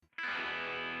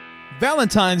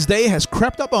Valentine's Day has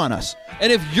crept up on us.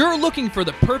 And if you're looking for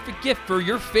the perfect gift for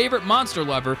your favorite monster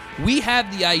lover, we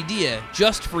have the idea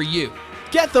just for you.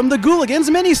 Get them the Ghouligans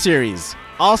miniseries.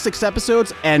 All 6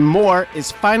 episodes and more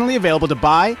is finally available to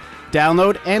buy,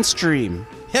 download, and stream.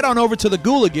 Head on over to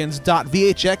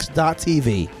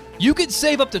thegooligans.vhx.tv. You could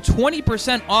save up to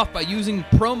 20% off by using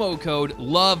promo code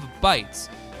LOVEBITES.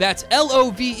 That's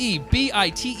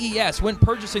LOVEBITES when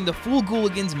purchasing the full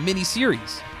Ghouligans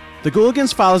miniseries. The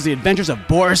Ghouligans follows the adventures of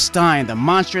Boris Stein, the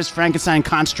monstrous Frankenstein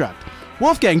construct,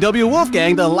 Wolfgang W.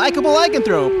 Wolfgang, the likable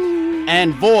lycanthrope,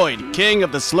 and Void, king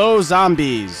of the slow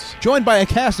zombies. Joined by a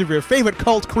cast of your favorite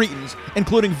cult cretins,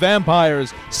 including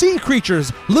vampires, sea creatures,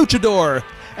 luchador,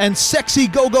 and sexy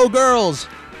go-go girls.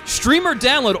 Stream or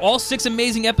download all 6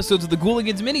 amazing episodes of the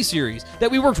Ghouligans miniseries that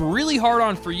we worked really hard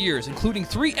on for years, including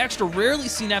 3 extra rarely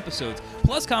seen episodes,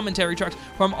 plus commentary tracks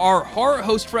from our horror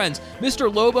host friends,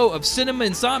 Mr. Lobo of Cinema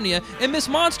Insomnia and Miss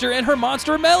Monster and her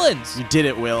Monster Melons. You did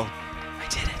it, Will. I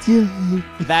did it.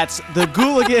 That's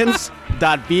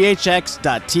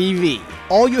thegooligans.vhx.tv.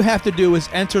 All you have to do is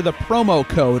enter the promo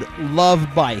code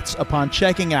LOVEBITES upon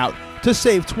checking out to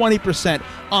save 20%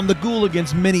 on the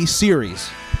Ghouligans mini-series.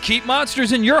 Keep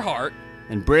monsters in your heart.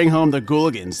 And bring home the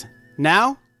Ghouligans.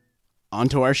 Now, on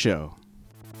to our show.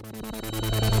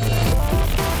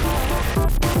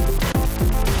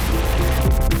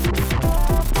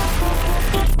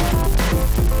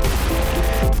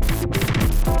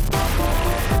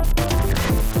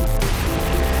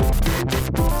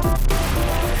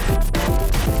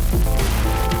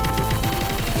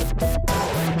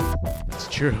 It's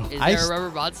true. Is there a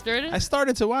rubber monster in it? I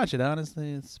started to watch it,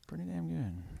 honestly. It's pretty damn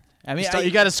good. I mean,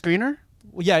 You got a screener?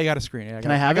 well, yeah, you got a screen.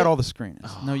 Can I have I got it? all the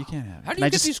screeners. No, you can't have it. How do Can I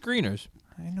you get just- these screeners?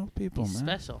 I know people, He's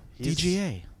man. special.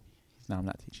 DGA. No, I'm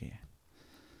not TGA.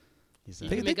 He's, You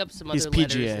They- can make up some he's other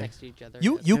letters PGA. next to each other.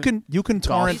 You Yes. can He's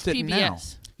torrent it now.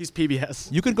 PBS. he's PBS.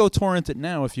 You can go torrent it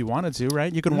now if you wanted to,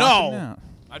 right? You can No! watch it now.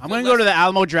 I'm going to go to the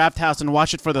Alamo Draft House and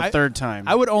watch it for the 3rd time.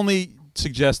 I would only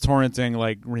suggest torrenting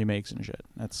like remakes and shit.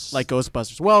 That's like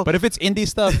Ghostbusters. Well, But if it's indie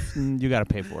stuff, you got to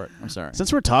pay for it. I'm sorry.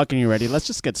 since we're talking already, let's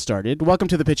just get started. Welcome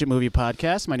to the Pitch It Movie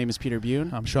Podcast. My name is Peter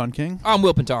Bune. I'm Sean King. I'm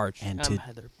Will Pentarge. And I'm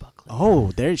Heather Buckley.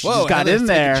 oh, there she Whoa, just got Heather's in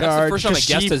taking there. charge. That's the first time a Because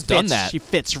guest she has done fits- that. She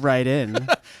fits right in.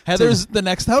 Heather's the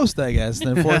next host, I guess.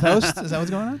 The 4th host. Is that what's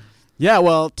going on? Yeah,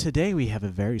 well, today we have a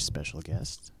very special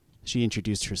guest. She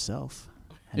introduced herself.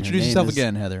 and her Introduce name yourself is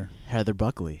again, Heather. Heather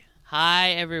Buckley,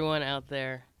 Hi, everyone out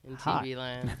there in Hi. TV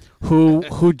land.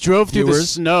 who drove through the Viewers.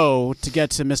 snow to get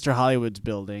to Mr. Hollywood's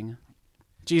building.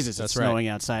 Jesus, That's it's right. snowing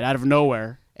outside out of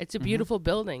nowhere. It's a beautiful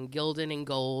building, gilded in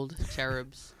gold,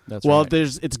 cherubs. That's Well, right.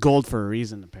 it's gold for a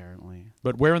reason, apparently.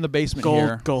 But we're in the basement Gold,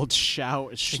 here. gold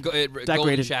showers. Golden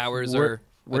decorated. showers We're- are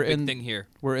we're a big in- thing here.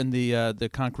 We're in the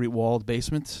concrete walled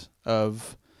basement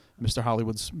of Mr.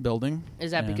 Hollywood's building.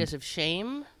 Is that And because of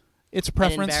shame it's and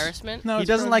preference? embarrassment? No, He it's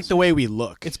doesn't like preference. the way we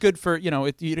look. It's good for you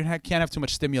can't have too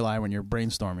much stimuli when you're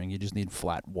brainstorming. You just need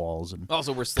flat walls and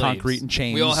Also, we're slaves. concrete and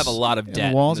chains. We all have a lot of and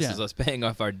debt. walls, This yeah. is us paying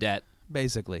off our debt.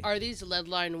 basically. Are these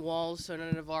lead-lined walls so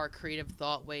none of our creative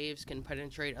thought waves can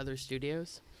penetrate other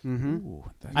studios? Ooh,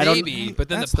 I don't- Maybe, but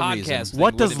then the that's the reason. podcast.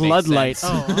 What does wouldn't make Ludlight?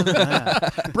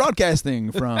 sense.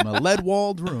 Broadcasting from a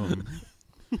lead-walled room.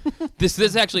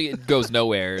 This actually goes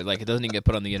nowhere. Like it doesn't even get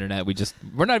put on the internet.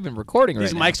 We're not even recording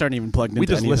These right now. mics aren't even plugged We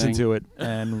into just anything. listen to it,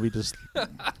 and we listen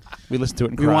to it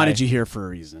and We cry. wanted you here for a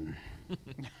reason.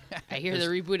 I hear they're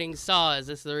rebooting Saw. Is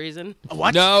this the reason?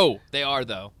 What? No, they are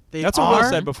though. They That's what Will are?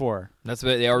 said before. That's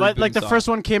what they are. But, like rebooting the Saw. first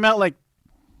one came out like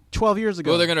 12 years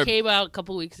ago. Well, they're gonna Came out a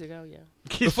couple weeks ago, yeah.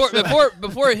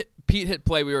 before Pete hit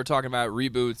play. We were talking about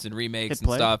reboots and remakes Hit and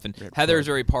play? stuff. And Hit Heather is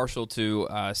play. very partial to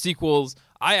sequels.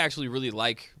 I actually really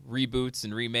like reboots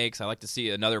and remakes. I like to see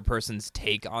another person's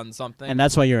take on something. And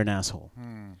that's why you're an asshole.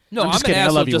 no, I'm I'm just an kidding. I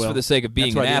asshole love you, just Will. for the sake of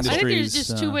being That's why an the asshole. I think there's Industries,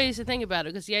 just two ways to think about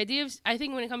it, because the idea of, I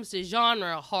think when it comes to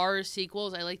genre, horror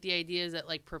sequels, I like the ideas that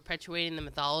like perpetuating the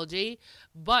mythology.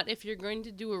 But if you're going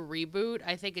to do a reboot,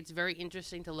 I think it's very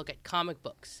interesting to look at comic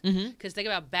books. Because think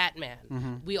about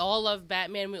Batman. We all love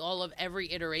Batman. We all love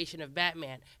every iteration of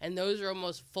Batman. And those are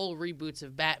almost full reboots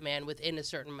of Batman within a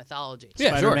certain mythology.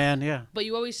 Yeah, sure. Spider-Man, yeah. But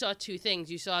you always saw two things.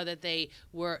 You saw that they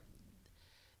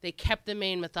kept the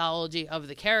main mythology of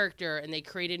the character, and they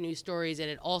created new stories, and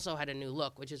it also had a new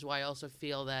look, which is why I also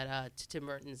feel that Tim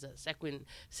Burton's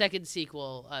second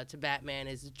sequel to Batman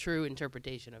is the true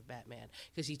interpretation of Batman,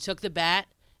 because he took the bat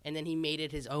and then he made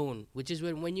it his own, which is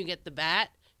when you get the bat,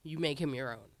 you make him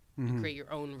your own. You create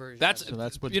your own version. That's of it.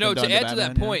 that's what's you know been to done add to to that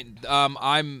Batman, yeah.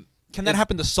 point. Can that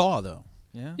happen to Saw though?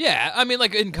 Yeah. Yeah, I mean,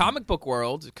 like in comic book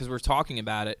world, because we're talking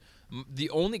about it. The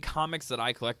only comics that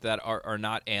I collect that are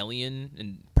not Alien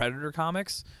and Predator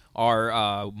comics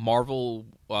are Marvel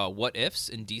What Ifs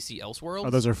and DC Elseworlds. Oh,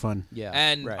 those are fun. Yeah,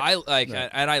 And right.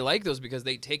 I like those because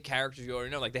they take characters you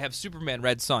already know. Like they have Superman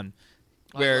Red Sun,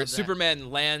 I where love that. Superman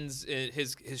lands,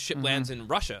 his ship lands in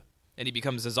Russia, and he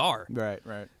becomes a czar. Right.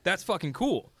 That's fucking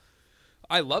cool.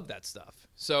 I love that stuff.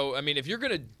 So I mean, if you're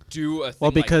gonna do a thing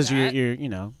Well, because like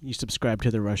that, you subscribe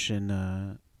to the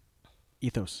Russian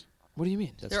ethos. what do you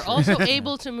mean? They're also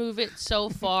able to move it so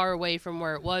far away from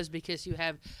where it was because you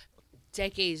have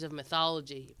decades of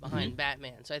mythology behind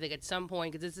Batman. So I think at some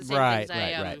point, because it's the same Right, thing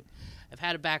as right. I've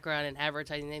had a background in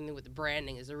advertising, anything with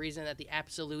branding, is the reason that the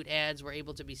absolute ads were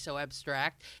able to be so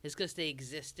abstract is because they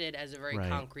existed as a very Right.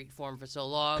 concrete form for so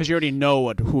long. Because you already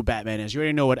know who Batman is. You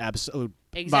already know what Absolute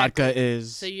Exactly. Vodka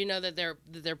is. So you know that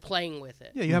they're playing with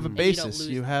it. Yeah, you have a And you don't basis. lose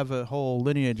You that. have a whole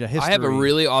lineage, a history. I have a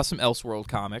really awesome Elseworld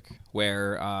comic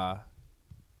where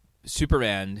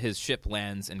Superman, his ship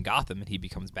lands in Gotham and he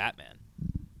becomes Batman,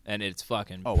 and it's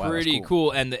fucking Oh, wow, that's pretty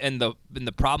cool. cool. And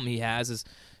the problem he has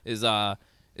is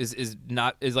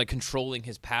like controlling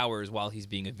his powers while he's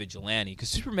being a vigilante, because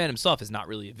Superman himself is not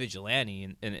really a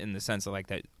vigilante in the sense of like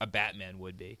that a Batman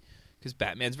would be. Because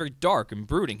Batman's very dark and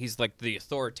brooding. He's like the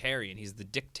authoritarian. He's the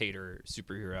dictator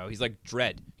superhero. He's like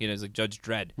Dredd. He's like Judge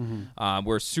Dredd.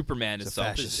 Where Superman He's a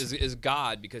itself fascist. is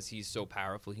God because he's so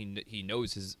powerful. He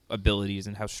knows his abilities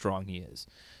and how strong he is.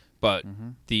 But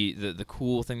the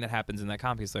cool thing that happens in that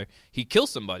comic is like he kills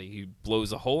somebody. He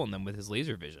blows a hole in them with his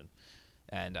laser vision,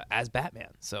 and as Batman.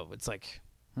 So it's like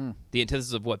the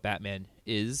antithesis of what Batman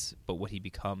is, but what he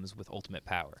becomes with ultimate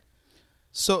power.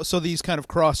 So these kind of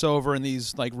crossover and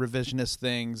these like revisionist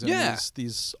things and Yeah.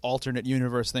 these alternate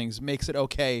universe things makes it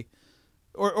okay,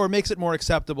 or makes it more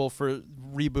acceptable for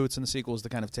reboots and sequels to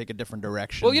kind of take a different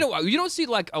direction. Well, you don't see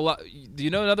like a lot. Do you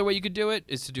know another way you could do it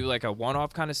is to do like a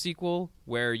one-off kind of sequel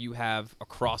where you have a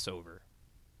crossover.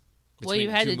 Well, you between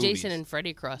had two the Jason movies. and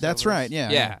Freddy crossover. That's right. Yeah.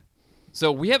 Yeah.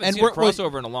 So we haven't And seen a we're-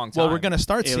 crossover in a long time. Well, we're gonna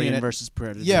start seeing Alien it. versus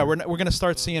Predator. Yeah, we're gonna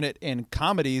start seeing it in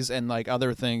comedies and like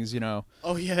other things.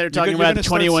 Oh yeah, they're You're talking gonna about start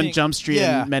 21 seeing- Jump Street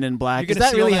yeah. and Men in Black. You're Is gonna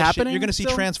that see all really shit. happening? You're gonna see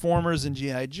still? Transformers and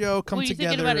GI Joe come Well, you're together.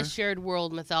 thinking about a shared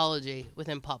world mythology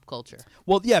within pop culture.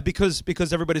 Well, yeah, because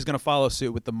everybody's going to follow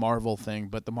suit with the Marvel thing,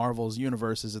 but the Marvel's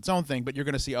universe is its own thing. But you're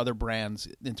going to see other brands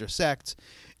intersect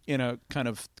in a kind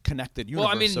of connected universe.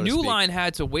 Well, I mean, so to New speak. Line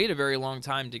had to wait a very long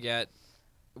time to get.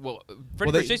 Well,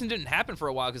 Freddy they- vs. Jason didn't happen for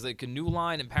a while because like New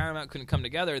Line and Paramount couldn't come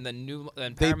together, and then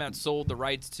Paramount sold the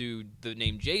rights to the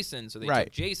name Jason, so they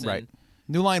took Jason. Right.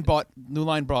 New Line bought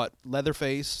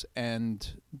Leatherface and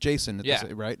Jason,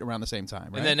 right around the same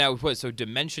time. Right? And then now so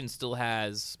Dimension still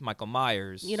has Michael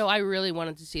Myers. You know, I really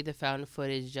wanted to see the found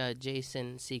footage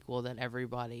Jason sequel that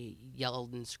everybody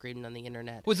yelled and screamed on the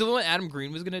internet. was the one Adam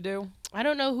Green was gonna do? I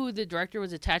don't know who the director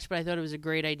was attached, but I thought it was a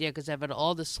great idea because I've had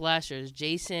all the slashers.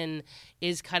 Jason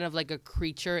is kind of like a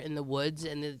creature in the woods,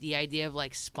 and the idea of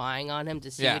like spying on him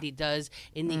to see Yeah. what he does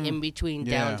in the in-between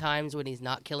Yeah. downtimes when he's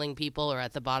not killing people or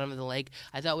at the bottom of the lake,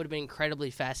 I thought would have been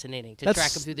incredibly fascinating to That's-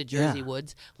 track him through the Jersey yeah.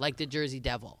 woods like the Jersey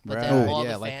Devil. But Right. then all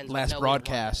yeah, the like fans would last know what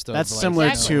broadcast. Of, That's like, similar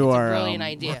Exactly. to It's a our brilliant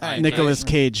idea. right. Nicolas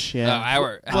Cage. Yeah.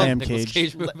 Our Nicolas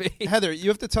Cage movie. Heather, you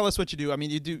have to tell us what you do. I mean,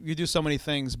 you do so many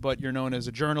things, but you're known as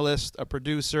a journalist, a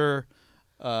producer.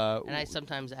 And I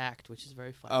sometimes act, which is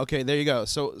very fun. Okay, there you go.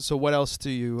 So what else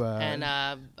do you? And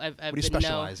I've what do you been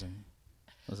specialize in?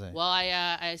 What's that? Well,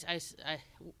 I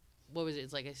what was it?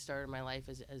 It's like I started my life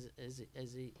as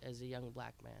a young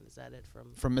black man. Is that it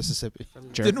from Mississippi.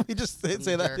 Sure. Didn't we just say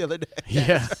that Jerk. the other day?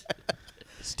 Yeah.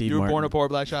 Steve You were born a Martin. poor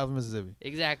black child from Mississippi.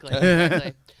 Exactly.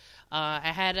 Exactly.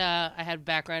 I had a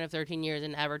background of 13 years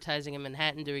in advertising in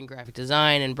Manhattan, doing graphic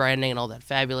design and branding and all that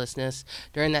fabulousness.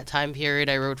 During that time period,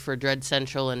 I wrote for Dread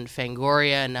Central and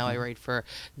Fangoria, and now I write for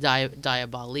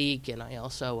Diabolique, and I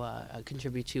also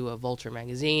contribute to Vulture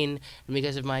magazine. And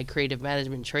because of my creative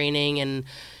management training and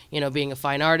being a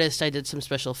fine artist, I did some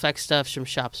special effects stuff, some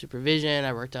shop supervision.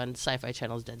 I worked on Sci-Fi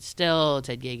Channel's Dead Still,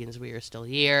 Ted Geoghegan's We Are Still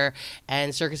Here,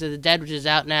 and Circus of the Dead, which is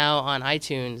out now on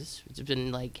iTunes. It's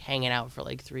been like hanging out for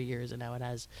like 3 years, and now it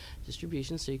has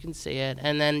distribution, so you can see it.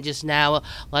 And then just now, a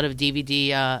lot of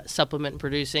DVD supplement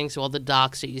producing, so all the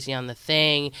docs that you see on The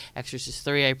Thing, Exorcist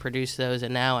 3, I produced those,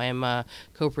 and now I'm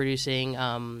co-producing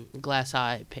Glass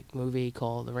Eye Pick movie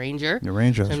called The Ranger. The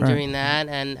Ranger, So that's I'm right. doing that,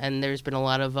 and there's been a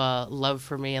lot of love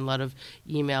for me and a lot of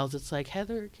emails. It's like,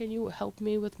 Heather, can you help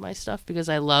me with my stuff? Because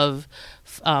I love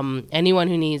anyone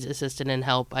who needs assistance and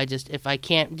help. If I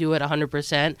can't do it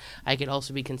 100%, I could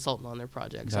also be consultant on their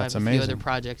projects. That's so I have a few amazing. other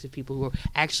projects of people who are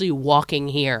actually walking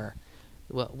here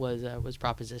was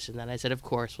propositioned. And I said, of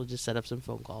course, we'll just set up some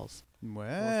phone calls. Wow.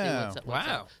 We'll see what's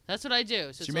Wow. up. That's what I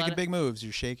do. So you're making big moves.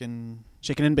 You're shaking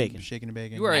and bacon. and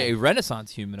baking. You are a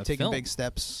renaissance human of taking film. big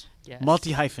steps. Yes.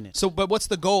 Multi-hyphenate. So, but what's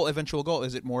the goal? Eventual goal?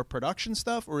 Is it more production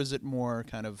stuff, or is it more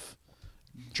kind of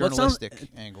Well, it journalistic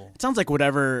angle? It sounds like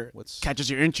whatever What's- catches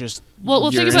your interest. Well,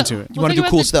 you're think about, into it. You want to do think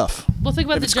cool about stuff. Well, think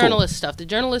about If the it's cool. journalist stuff. The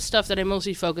journalist stuff that I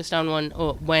mostly focused on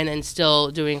when and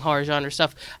still doing horror genre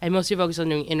stuff. I mostly focus on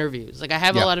doing interviews. Like I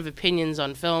have Yeah. a lot of opinions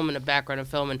on film and a background of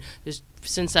film, and just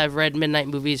since I've read Midnight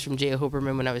Movies from J.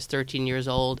 Hoberman when I was 13 years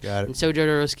old, Got it. and so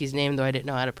Jodorowsky's name, though I didn't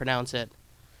know how to pronounce it.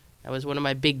 That was one of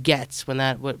my big gets when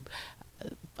I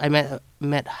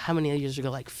met how many years ago?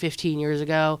 Like 15 years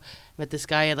ago. Met this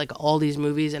guy, had like all these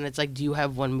movies, and it's like, do you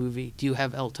have one movie? Do you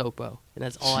have El Topo? And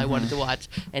that's all I wanted to watch.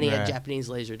 And he had Right. Japanese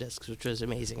laser discs, which was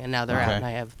amazing. And now they're Okay. out,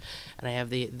 and I have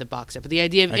the box set. But the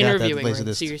idea of I got that interviewing, laser right?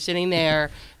 disc. So you're sitting there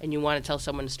and you want to tell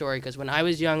someone a story. Because when I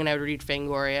was young and I would read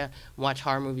Fangoria, watch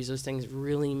horror movies, those things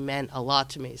really meant a lot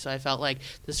to me. So I felt like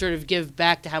to sort of give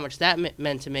back to how much that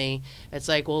meant to me. It's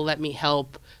like, well, let me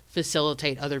help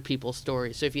facilitate other people's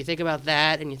stories. So if you think about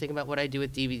that and you think about what I do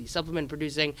with DVD supplement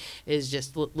producing, is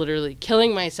just literally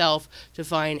killing myself to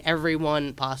find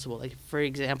everyone possible. Like, for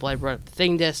example, I brought up the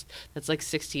Thing disc. That's like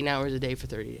 16 hours a day for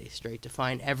 30 days straight to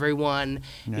find everyone,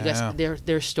 because Yeah.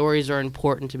 their stories are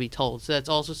important to be told. So that's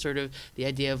also sort of the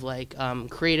idea of like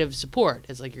creative support.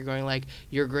 It's like you're going like,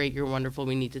 you're great, you're wonderful,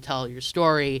 we need to tell your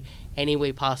story any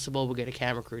way possible. We'll get a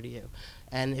camera crew to you.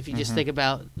 And if you just think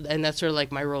about, and that's sort of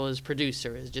like my role as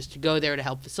producer, is just to go there to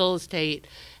help facilitate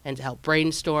and to help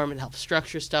brainstorm and help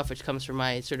structure stuff, which comes from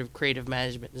my sort of creative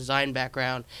management design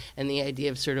background. And the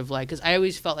idea of sort of like, because I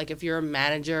always felt like if you're a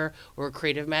manager or a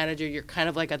creative manager, you're kind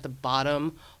of like at the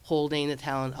bottom holding the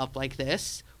talent up like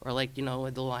this, or like, you know,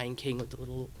 the Lion King with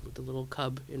the little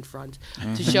cub in front,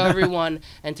 to show everyone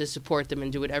and to support them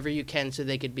and do whatever you can so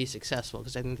they could be successful.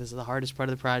 Because I think this is the hardest part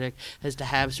of the project, is to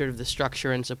have sort of the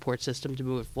structure and support system to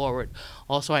move it forward.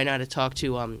 Also, I know how to talk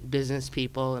to business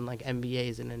people and like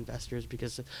MBAs and investors,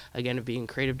 because again, of being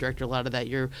creative director, a lot of that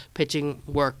you're pitching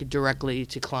work directly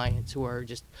to clients who are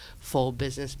just full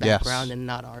business background and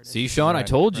not artists. See, Sean, I Right,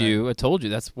 told right. you.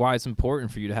 That's why it's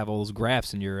important for you to have all those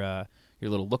graphs in your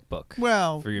little lookbook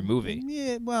Well, for your movie.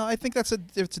 Yeah, well, I think it's a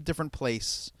different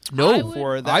place. No,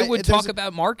 For that. I would There's talk a-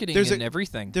 about marketing there's and a-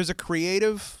 everything. There's a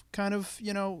creative kind of,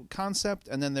 concept,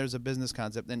 and then there's a business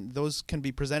concept, and those can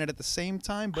be presented at the same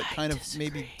time, but kind of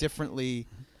maybe differently.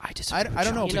 I disagree. I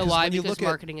don't know. You know because why? when you Because look at-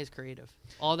 marketing is creative.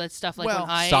 All that stuff, like Well, when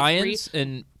I Science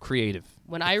and creative.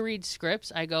 when I read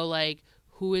scripts, I go like,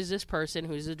 who is this person?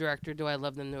 Who's the director? Do I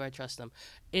love them? Do I trust them?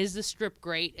 Is the script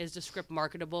great? Is the script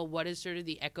marketable? What is sort of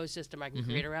the ecosystem I can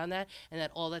create around that? And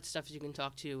that all that stuff you can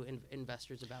talk to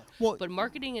investors about. Well- but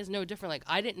marketing is no different. Like,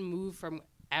 I didn't move from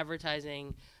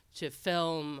advertising to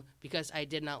film because I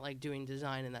did not like doing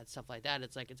design and that stuff like that.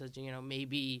 It's like, it says,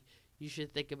 maybe you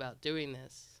should think about doing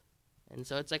this. And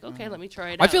so it's like, okay, let me try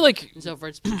it out. I feel like and so far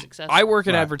it's been successful. I work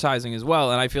in Right. advertising as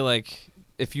well, and I feel like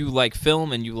if you like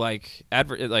film and you like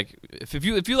if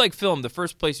you like film, the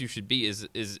first place you should be is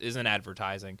in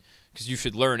advertising, because you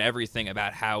should learn everything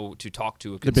about how to talk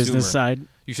to a The consumer. business side.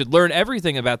 You should learn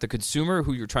everything about the consumer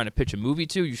who you're trying to pitch a movie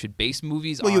to. You should base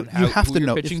movies Well, on you have who to you're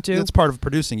know. pitching If to. that's part of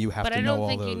producing. You have But to I know don't all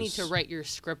think those. you need to write your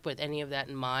script with any of that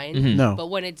in mind. Mhm. No. But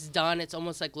when it's done, it's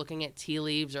almost like looking at tea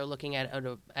leaves or looking at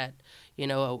a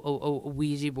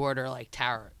Ouija board or like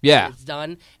tarot. Yeah. It's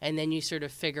done, and then you sort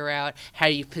of figure out how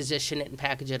you position it and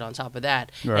package it on top of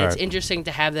that. And Right. it's interesting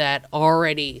to have that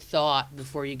already thought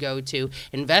before you go to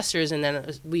investors, and then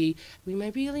we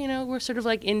might be, we're sort of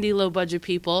like indie low budget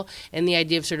people, and the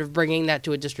idea of sort of bringing that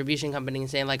to a distribution company and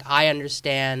saying like, I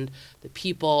understand the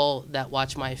people that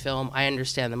watch my film, I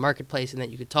understand the marketplace, and that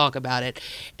you could talk about it,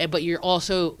 but you're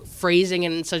also phrasing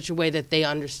it in such a way that they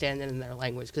understand it in their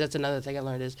language. Because that's another thing I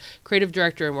learned as creative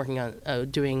director and working on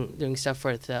doing stuff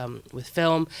with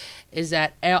film, is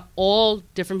that all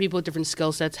different people with different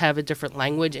skill sets have a different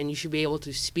language, and you should be able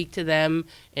to speak to them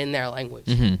in their language.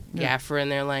 Gaffer in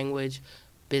their language,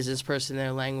 business person in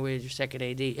their language, your second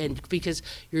AD, and because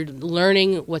you're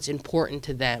learning what's important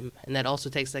to them, and that also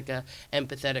takes like a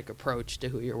empathetic approach to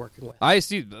who you're working with. I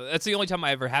see. That's the only time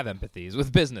I ever have empathy is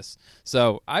with business.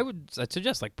 So I'd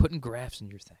suggest like putting graphs in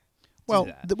your thing. Well,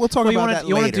 that. we'll talk Well, about that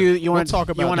later. We'll talk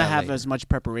about you want to that have later. as much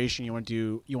preparation. You want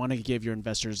to give your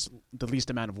investors the least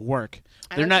amount of work.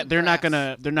 I They're like not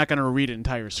the gonna read an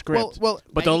entire script. Well,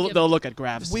 but I give- they'll look at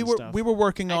graphs. we and were stuff. we were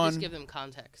working I on. just give them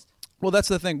context. Well, that's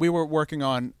the thing. We were working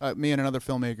on me and another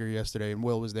filmmaker yesterday, and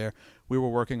Will was there. We were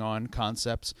working on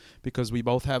concepts because we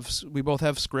both have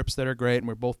scripts that are great, and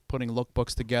we're both putting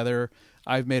lookbooks together.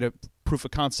 I've made a proof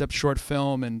of concept short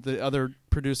film, and the other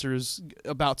producers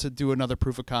about to do another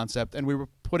proof of concept, and we were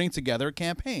putting together a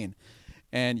campaign.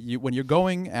 And when you're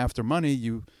going after money,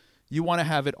 you want to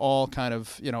have it all kind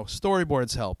of,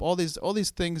 storyboards help, all these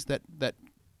things that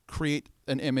create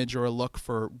an image or a look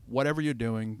for whatever you're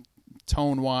doing,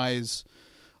 tone wise.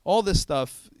 All this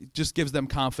stuff just gives them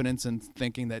confidence in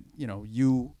thinking that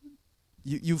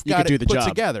you've got do it the put job.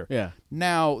 together. Yeah.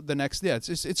 Now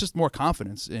it's just more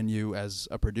confidence in you as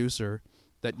a producer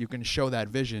that you can show that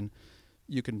vision.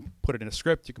 You can put it in a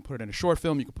script. You can put it in a short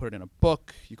film. You can put it in a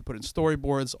book. You can put it in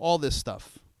storyboards. All this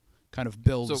stuff kind of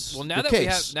builds. So, the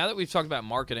case. now that we've talked about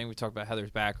marketing, we talked about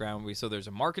Heather's background. So there's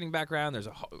a marketing background. There's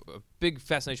a big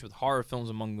fascination with horror films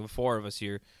among the four of us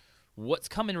here. What's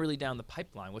coming really down the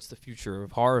pipeline? What's the future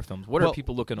of horror films? What are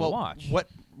people looking to watch?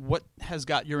 What has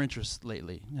got your interest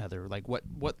lately, Heather? Like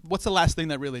what's the last thing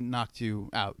that really knocked you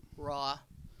out? Raw,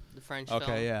 the French film.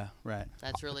 Okay, yeah, right.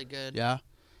 That's really good. Yeah.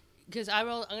 Because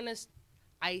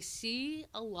I see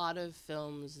a lot of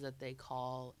films that they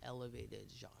call elevated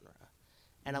genre,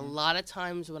 and a lot of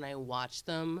times when I watch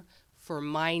them, for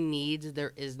my needs,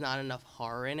 there is not enough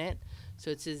horror in it. So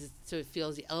it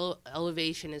feels the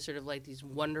elevation is sort of like these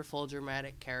wonderful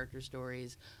dramatic character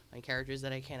stories on characters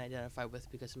that I can't identify with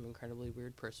because I'm an incredibly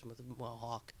weird person with a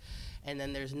mohawk, and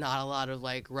then there's not a lot of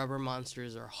like rubber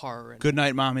monsters or horror. Good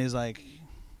Night Mommy is like.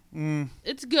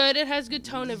 It's good. It has good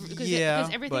tone because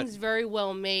everything's but very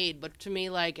well made. But to me,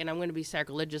 like, and I'm going to be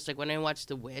sacrilegious. Like when I watched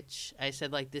The Witch, I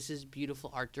said like this is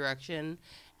beautiful art direction,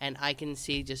 and I can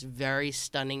see just very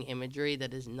stunning imagery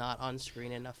that is not on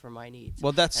screen enough for my needs.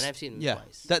 Well, and I've seen them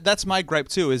twice. That's my gripe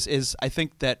too. Is I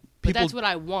think that people. But that's what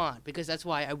I want because that's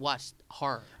why I watched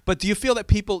horror. But do you feel that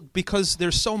people, because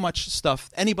there's so much stuff,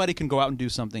 anybody can go out and do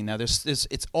something now.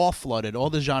 It's all flooded. All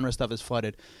the genre stuff is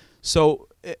flooded. So.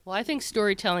 Well, I think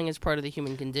storytelling is part of the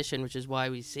human condition, which is why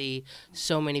we see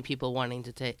so many people wanting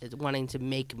to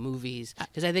make movies,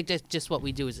 because I think that's just what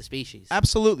we do as a species.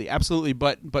 Absolutely.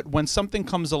 But when something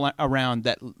comes around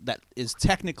that is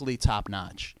technically top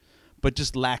notch, but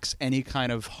just lacks any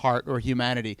kind of heart or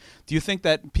humanity, do you think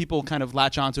that people kind of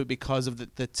latch onto it because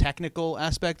of the technical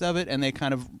aspect of it, and they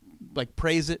kind of like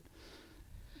praise it?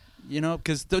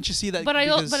 Because don't you see that? But I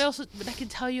can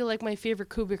tell you, like, my favorite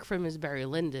Kubrick film is Barry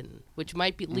Lyndon, which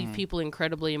might leave people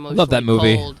incredibly emotionally love that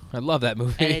movie. cold. I love that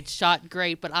movie. And it's shot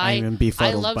great, but I am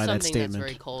befuddled love by that something that's statement.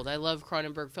 very cold. I love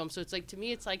Cronenberg films, so it's like, to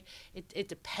me, it's like it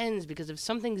depends, because if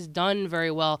something's done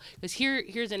very well, because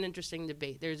here's an interesting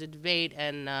debate. There's a debate,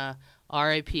 and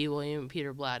R.I.P. William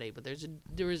Peter Blatty, but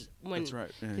there was when That's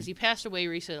right, because he passed away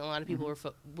recently. A lot of people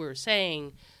were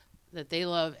saying that they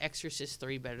love Exorcist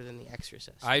 3 better than The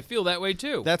Exorcist. I feel that way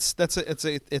too.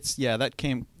 That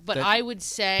came. But I would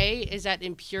say is that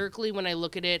empirically, when I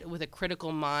look at it with a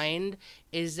critical mind,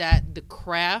 is that the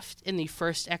craft in the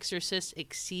first Exorcist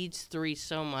exceeds 3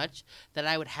 so much that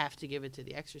I would have to give it to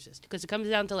The Exorcist, because it comes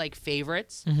down to like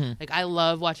favorites. Like I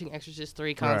love watching Exorcist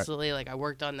 3 constantly. Like I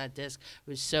worked on that disc.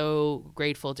 I was so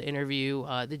grateful to interview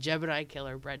the Gemini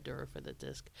killer Brett Durer for the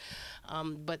disc.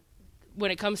 But when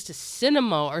it comes to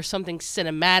cinema or something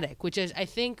cinematic, which is, I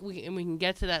think we can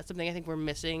get to that, something I think we're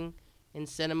missing in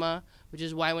cinema, which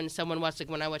is why when someone watched, like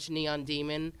when I watched Neon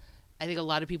Demon, I think a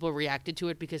lot of people reacted to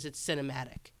it because it's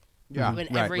cinematic. Yeah,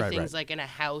 when everything's like in a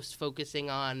house focusing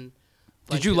on.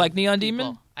 Did you like Neon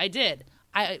Demon? I did.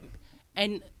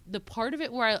 And the part of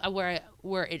it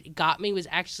where it got me was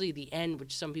actually the end,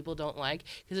 which some people don't like,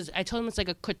 because I told them it's like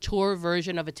a couture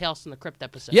version of a Tales from the Crypt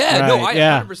episode. Yeah, no, I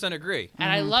yeah. 100% agree.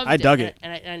 And I loved it. I dug it.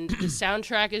 And the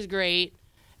soundtrack is great.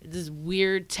 This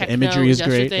weird techno imagery is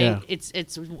industrial great, thing.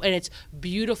 yeah. It's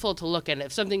beautiful to look at.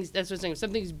 If something's if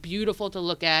something's beautiful to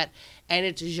look at and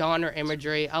it's genre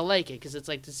imagery, I like it, because it's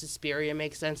like the Suspiria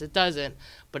makes sense. It doesn't,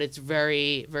 but it's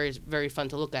very, very, very fun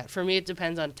to look at. For me, it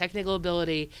depends on technical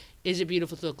ability. Is it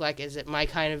beautiful to look like? Is it my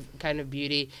kind of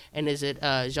beauty? And is it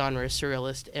genre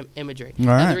surrealist imagery? All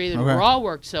Now, right, the reason okay. Raw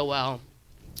worked so well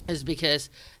is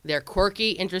because they're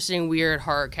quirky, interesting, weird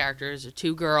horror characters. They're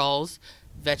 2 girls,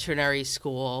 veterinary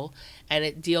school, and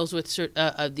it deals with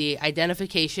the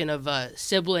identification of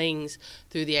siblings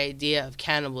through the idea of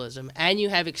cannibalism. And you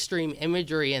have extreme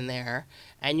imagery in there,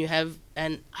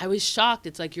 and I was shocked.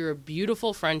 It's like you're a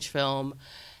beautiful French film,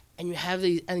 and you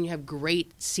have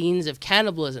great scenes of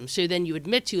cannibalism. So then you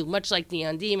admit to, much like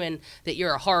Neon Demon, that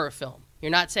you're a horror film.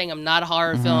 You're not saying I'm not a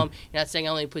horror film. You're not saying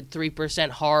I only put 3%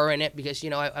 horror in it because,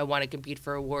 I want to compete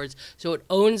for awards. So it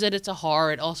owns that it's a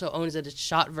horror. It also owns that it's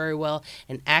shot very well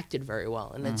and acted very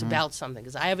well. And it's about something.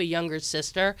 Because I have a younger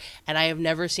sister, and I have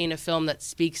never seen a film that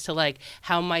speaks to, like,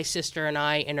 how my sister and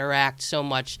I interact so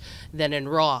much than in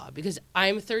Raw. Because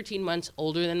I'm 13 months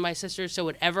older than my sister, so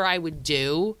whatever I would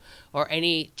do or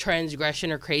any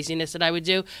transgression or craziness that I would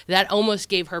do, that almost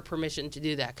gave her permission to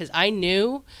do that. Because I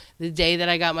knew the day that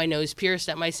I got my nose pierced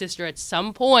that my sister at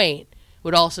some point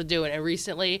would also do it. And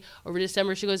recently, over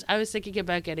December, she goes, I was thinking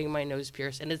about getting my nose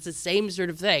pierced. And it's the same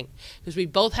sort of thing. Because we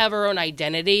both have our own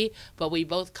identity, but we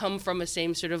both come from the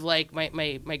same sort of, like,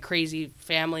 my crazy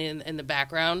family in the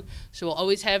background. So we'll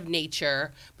always have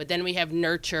nature, but then we have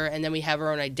nurture, and then we have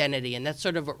our own identity. And that's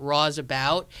sort of what Raw's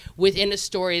about. Within a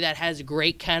story that has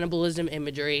great cannibalism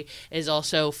imagery, is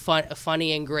also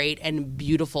funny and great and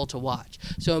beautiful to watch.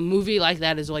 So a movie like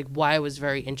that is, like, why I was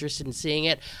very interested in seeing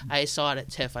it. I saw it at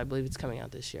TIFF. I believe it's coming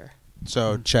out this year.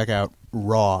 So check out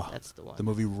Raw. That's the one. The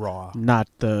movie Raw. Not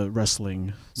the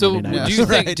wrestling. So Monday Night do you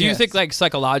Wrestling. think? Do you think like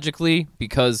psychologically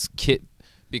because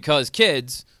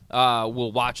kids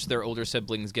will watch their older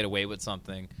siblings get away with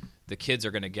something, the kids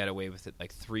are going to get away with it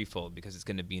like threefold because it's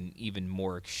going to be an even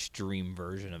more extreme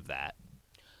version of that?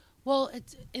 Well,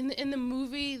 it's in the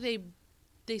movie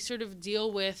they sort of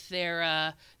deal with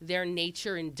their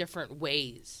nature in different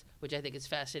ways, which I think is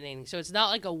fascinating. So it's not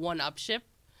like a one-upship.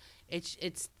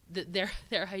 Their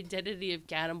identity of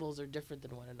cannibals are different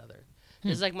than one another.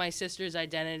 It's like my sister's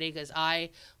identity, because I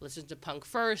listened to punk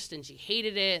first and she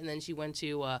hated it, and then she went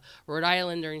to Rhode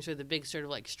Island during sort of the big sort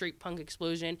of like street punk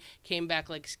explosion, came back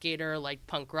like skater, like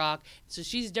punk rock. So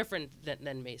she's different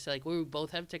than me. So like we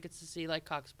both have tickets to see like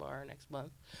Cox Bar next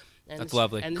month. And That's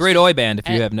lovely. and Great oi band if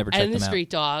you have never checked and them the out. Street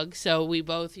Dog. So we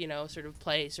both, sort of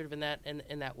play sort of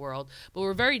in that world. But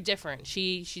we're very different.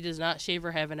 She does not shave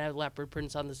her head and have leopard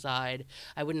prints on the side.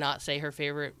 I would not say her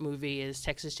favorite movie is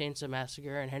Texas Chainsaw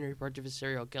Massacre and Henry Portrait of a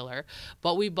Serial Killer.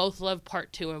 But we both love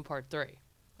Part 2 and Part 3.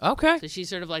 Okay. So she's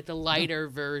sort of like the lighter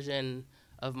version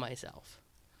of myself.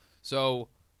 So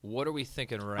what are we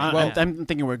thinking right Well, now? I'm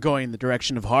thinking we're going in the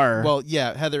direction of horror. Well,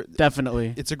 yeah, Heather.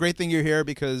 definitely. It's a great thing you're here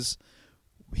because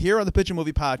here on the Pitch a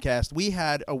Movie podcast, we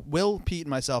had Will, Pete, and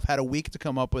myself had a week to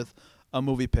come up with a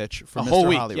movie pitch for A Mr. whole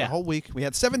week, Hollywood. yeah. A whole week. We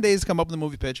had 7 days to come up with a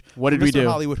movie pitch. What for did we Mr. do?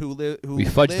 Hollywood, who We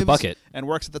fudged the lives bucket. and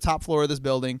works at the top floor of this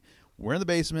building. We're in the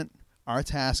basement. Our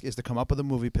task is to come up with a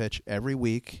movie pitch every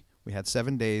week. We had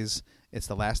 7 days. It's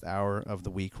the last hour of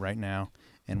the week right now,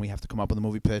 and we have to come up with a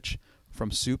movie pitch from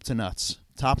soup to nuts,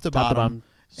 top to bottom.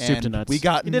 Soup to And nuts. We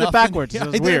got You did nothing. it backwards. Yeah, it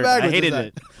was I did weird. it backwards. I hated Is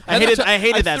it. that- I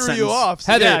hated that threw sentence. you off.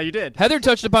 Heather, Yeah, you did. Heather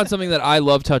touched upon something that I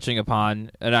love touching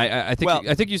upon, and I think Well-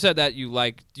 I think you said that you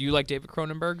like. Do you like David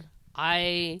Cronenberg?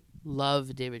 I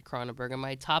love David Cronenberg. And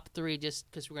my top three, just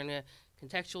because we're going to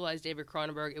contextualize David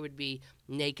Cronenberg, it would be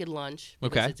Naked Lunch.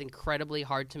 Because Okay. it's incredibly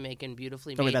hard to make and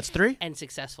beautifully Oh, made. wait, that's 3? And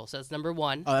successful. So that's number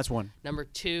one. Oh, that's 1. Number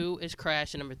 2 is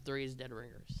Crash, and number 3 is Dead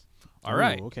Ringers. All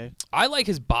right. Ooh, okay. I like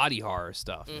his body horror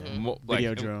stuff. Like,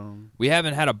 Videodrome. we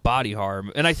haven't had a body horror,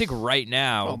 and I think right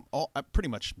now. Pretty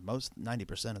much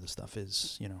 90% of the stuff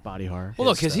is, Body horror. Well,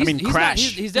 look, because his he's,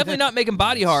 Crash. he's definitely not making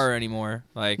body horror anymore.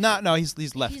 Like No, he's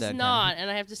left He's that. not, and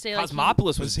I have to say, like,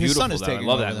 Cosmopolis was His beautiful. son is though. taking I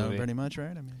love over that though, movie. pretty much,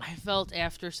 right? I mean, I felt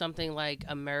after something like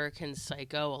American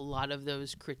Psycho, a lot of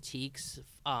those critiques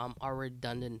are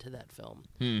redundant to that film.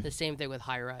 The same thing with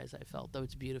High Rise, I felt, though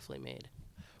it's beautifully made.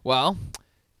 Well,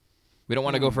 we don't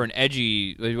want to go for an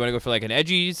edgy. We want to go for like an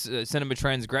edgy cinema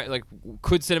transgression. Like,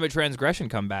 could cinema transgression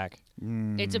come back?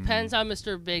 It depends on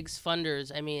Mr. Big's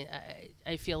funders. I mean,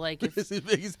 I feel like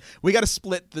if we got to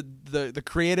split the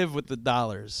creative with the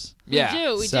dollars. we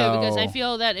do, because I So-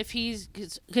 feel that if he's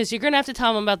because you're gonna have to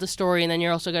tell him about the story, and then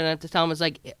you're also gonna have to tell him it's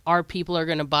like, our people are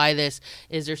gonna buy this.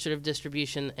 Is there sort of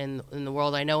distribution in the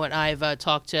world? I know when I've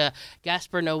talked to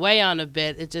Gaspar Noé on a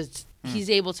bit, it just.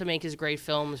 He's able to make his great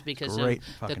films because Great of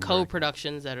the fucking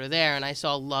co-productions that are there. And I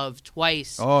saw Love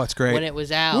twice Oh, it's great. when it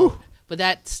was out. But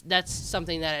that's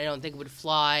something that I don't think would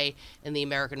fly in the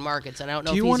American markets. And I don't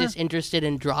know Do if you he's wanna- just interested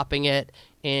in dropping it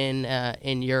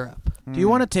in Europe. Do you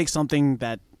want to take something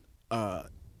that,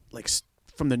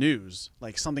 from the news,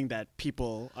 like something that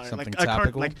people are Something like a current,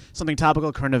 topical? like something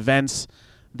topical, current events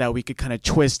that we could kind of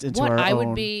twist into What our I own.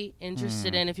 would be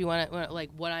interested in, if you want to, like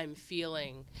what I'm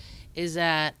feeling, is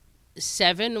that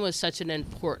Seven was such an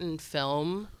important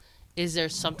film. Is there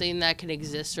something that can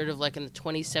exist sort of like in the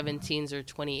 2017s or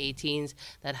 2018s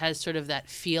that has sort of that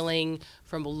feeling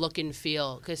from look and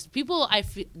feel? Because people,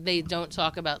 they don't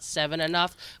talk about Seven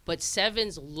enough, but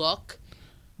Seven's look,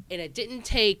 and it didn't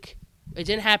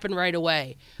happen right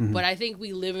away, but I think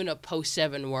we live in a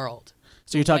post-Seven world.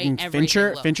 So you're talking way everything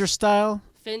looks. Fincher style?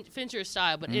 Fincher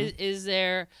style, but is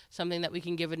there something that we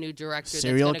can give a new director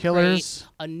Serial that's going to killers? create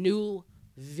a new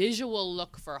visual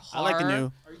look for horror? I like the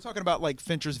new. Are you talking about like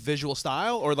Fincher's visual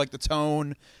style or like the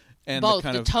tone and both the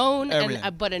kind of tone everything?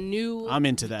 and but a new. I'm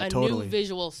into that, a totally. new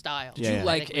visual style. Yeah, yeah.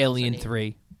 Like I think we also Alien need.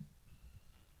 3.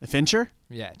 The Fincher?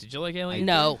 Yeah. Did you like Alien?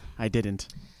 No, I didn't.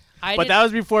 I But didn't. that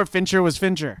was before Fincher was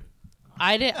Fincher.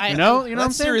 I didn't. I, You know what I'm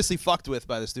That's saying? seriously fucked with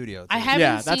by the studio. I too. haven't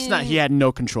Yeah, that's not. seen He had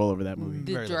no control over that movie. the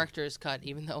Very little. director's cut,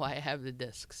 even though I have the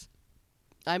discs.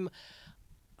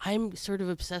 I'm sort of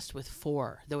obsessed with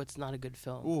 4, though it's not a good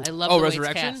film. Ooh. I love Oh, the way it's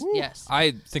Resurrection? cast. Yes,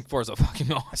 I think 4 is a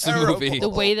fucking awesome Terrible. movie. the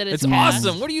way that It's it's cast.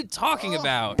 awesome. What are you talking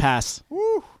about? Pass.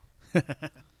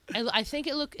 I think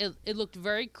it looked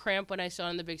very cramped when I saw it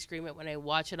on the big screen, but when I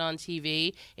watch it on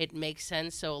TV, it makes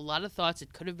sense. So a lot of thoughts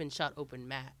it could have been shot open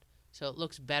matte, so it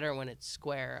looks better when it's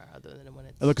square, other than when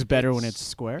it's. It looks better when it's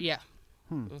square. Yeah,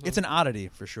 It's an oddity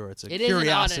for sure. It's a it is an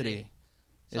curiosity. oddity.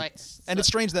 So I- And it's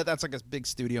strange that that's like a big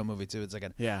studio movie too. It's like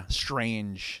a Yeah.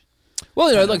 strange. Well,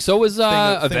 you know, like so was thing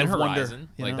of Event wonder, Horizon.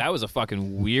 you Like know? that was a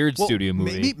fucking weird Well, studio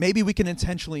movie. Maybe we can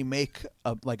intentionally make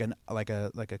a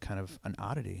kind of an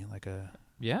oddity, like a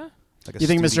Yeah. You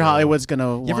think Mr. studio- Hollywood's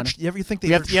gonna You want? ever think they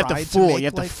You ever have to tried fool. make, You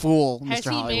have to like- fool Has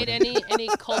Mr. he Hollywood. made any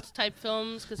cult type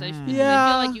films? Because I feel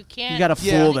Yeah. like you can't. You gotta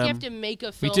Yeah. fool I think them. you have to make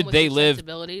a film did with They your Live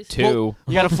sensibilities. 2.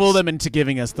 You gotta fool them into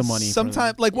giving us the money. for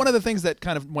Sometimes, them. like one of the things that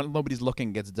kind of when nobody's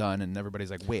looking gets done, and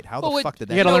everybody's like, "Wait, how Well, the fuck did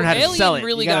that?" you gotta learn how to Alien sell it.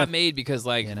 really You gotta- got made because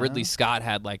like You know? Ridley Scott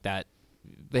had like that.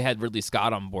 They had Ridley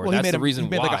Scott on board. Well, That's he made the reason he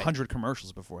made why. like 100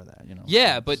 commercials before that. You know.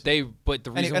 Yeah, but the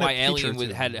reason and a why feature Alien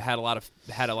too. had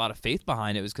a lot of faith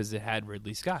behind it was because it had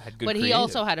Ridley Scott, had good. But he creative.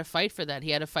 also had to fight for that. He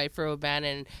had to fight for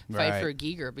O'Bannon, fight Right. for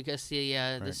Giger because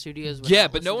the studios. Would Yeah,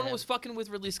 not but no listen one to him. was fucking with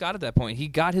Ridley Scott at that point. He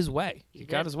got his way. He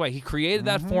got did. his way. He created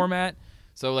that format.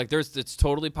 So like, it's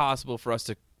totally possible for us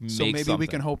to So make maybe something. we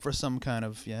can hope for some kind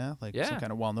of Yeah. some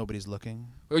kind of while nobody's looking.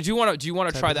 Or do you want to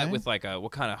type try of that thing? with like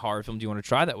what kind of horror film do you want to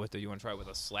try that with? Do you want to try it with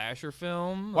a slasher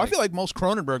film? Well, I feel like most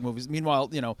Cronenberg movies. Meanwhile,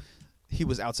 he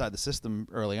was outside the system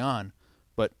early on,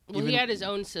 but Well, even, he had his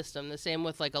own system. The same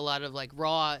with like a lot of like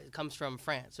Raw comes from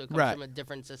France, so it comes Right. from a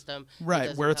different system. It right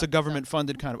doesn't where it's a have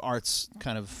government-funded kind of arts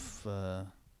kind of.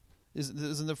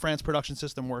 Isn't the France production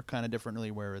system work kind of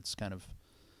differently? Where it's kind of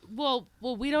Well,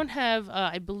 we don't have.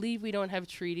 I believe we don't have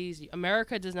treaties.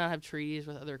 America does not have treaties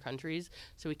with other countries,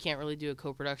 so we can't really do a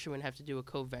co-production. We'd have to do a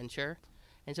co-venture,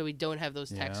 and so we don't have those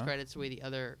tax Yeah. credits the way the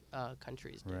other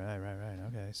countries do. right.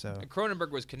 Okay, so And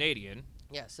Cronenberg was Canadian,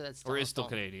 Yeah, so that's or is still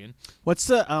film. Canadian. What's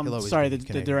the He'll always sorry be the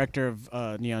Canadian. director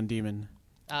of Neon Demon?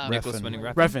 Nicholas Refn. Winding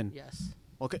Refn. Refn. Yes.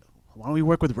 Okay, why don't we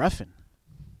work with Refn?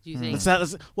 Do you think?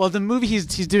 Well, the movie he's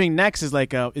doing next is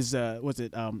like it's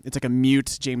like a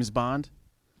mute James Bond.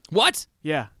 What?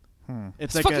 Yeah, It's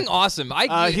it's like fucking awesome.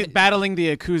 he's battling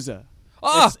the Yakuza.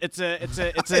 Oh!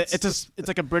 It's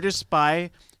like a British spy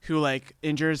who like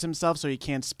injures himself so he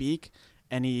can't speak,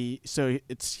 and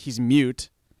he's mute,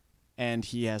 and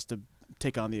he has to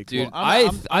take on the Yakuza. Dude,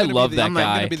 I'm I gonna love be that I'm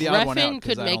guy. gonna be the odd one out Refn 'cause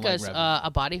could I don't make like us Refn.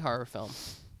 a body horror film.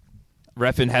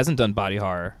 Refn hasn't done body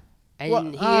horror. And Well, he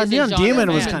is a Neon genre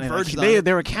Demon was fan. kind of Verged like, on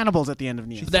they it. were cannibals at the end of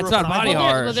Neon. That's Threw not up an body eyeball.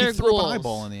 horror. Well, they're She threw up an ghouls.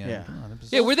 eyeball in the end. Yeah. Oh, that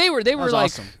was- Yeah, where they were was like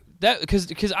awesome. that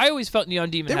because I always felt Neon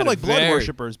Demon They had were like a blood very,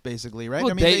 worshippers, basically, right? Well,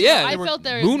 I mean, they- yeah, I were felt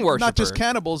they moon worshippers. not just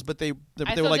cannibals, but they I were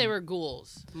thought like they were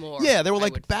ghouls more. yeah, they were I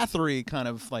like would- Bathory kind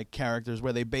of like characters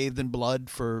where they bathed in blood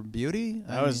for beauty.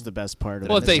 That was the best part of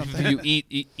Well, it. if they something. you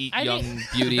eat I young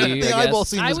think- beauty, the I eyeball guess.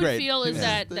 scene I was would great. feel is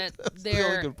Yeah. that That's the only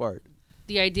they're good part.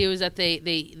 the idea is that they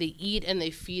eat and they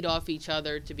feed off each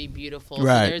other to be beautiful.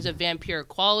 Right. So there's a vampire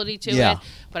quality to Yeah. it.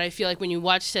 But I feel like when you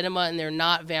watch cinema and they're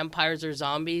not vampires or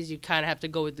zombies, you kind of have to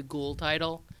go with the ghoul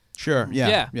title. Sure.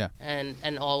 Yeah. Yeah.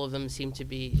 And all of them seem to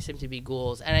be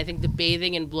ghouls. And I think the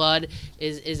bathing in blood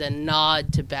is a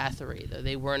nod to Bathory, though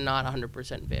they were not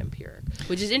 100% vampiric,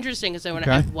 which is interesting because when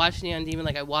I Okay. watched Neon Demon,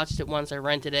 like I watched it once, I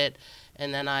rented it,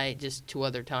 and then I just 2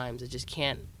 other times. I just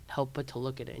can't help but to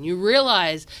look at it, and you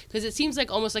realize because it seems like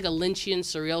almost like a Lynchian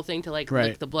surreal thing to like Right.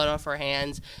 lick the blood off her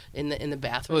hands in the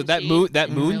bathroom. Well, that scene, moon and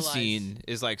you moon realize scene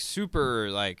is like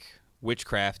super like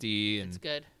witchcrafty and It's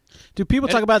good. Do people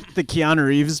talk about the Keanu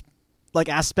Reeves like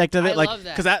aspect of it? I like love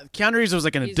that. because Keanu Reeves was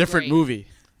like in a He's different great. movie.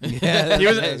 Yeah.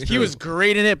 He was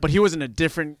great in it, but he was in a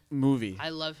different movie. I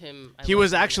love him. He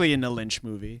was actually in a Lynch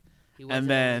movie, He was and in a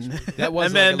then Lynch movie. That was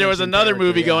and like then a there was Lynchian another character,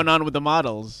 movie yeah. going on with the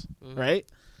models, right?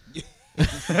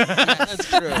 That's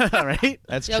true. right,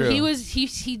 That's So true.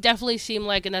 he definitely seemed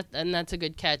like and that's a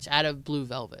good catch out of Blue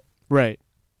Velvet. right.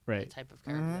 Right. the type of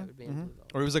character that would be in Blue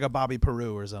Velvet. Or he was like a Bobby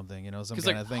Peru or something, some Because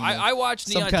kind like of thing. I watched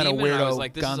some Neon kind of Demon and I was weirdo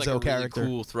like, this is like a gonzo really character.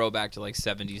 cool throwback to like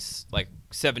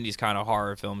 70s kind of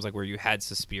horror films, like where you had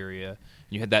Suspiria and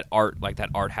you had that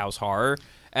art house horror,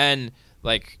 and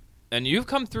you've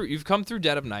come through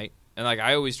Dead of Night, and like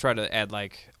I always try to add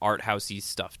like art housey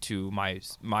stuff to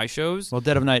my shows. Well,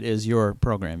 Dead of Night is your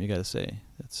program. You got to say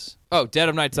that's Dead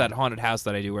of Night's that haunted house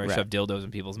that I do where I shove dildos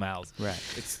in people's mouths. right.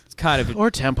 It's kind of Or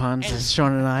tampons, as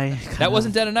Sean and I. that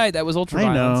wasn't Dead of Night. That was Ultraviolence.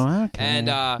 I know. Okay.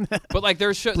 And but like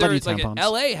there's Bloody like tampons.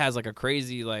 LA has like a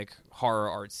crazy like horror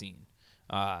art scene.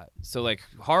 So like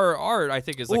horror art, I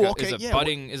think is like Ooh, a okay,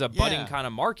 budding yeah. kind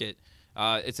of market.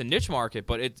 It's a niche market,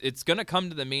 but it's gonna come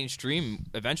to the mainstream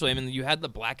eventually. I mean, you had the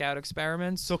Blackout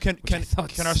experiments. So can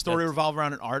our story revolve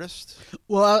around an artist?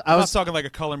 Well, I was talking like a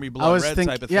Color Me Blood I was Red think-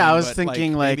 type of thing. yeah, I was but,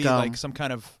 thinking maybe like, like some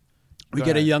kind of. we Go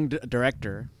get a ahead. young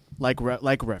director like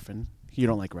Refn. You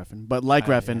don't like Refn, but like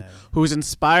Refn, yeah. who's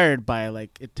inspired by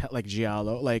like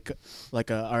Giallo, like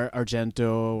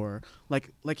Argento, or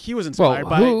like he was inspired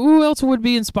by. who else would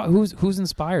be inspired? Who's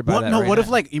inspired by What? that? No, right what now? if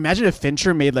like imagine if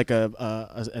Fincher made like an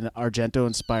Argento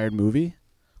inspired movie,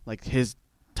 like his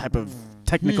type of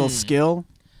technical skill.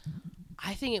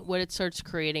 I think what it starts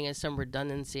creating is some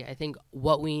redundancy. I think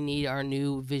what we need are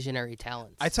new visionary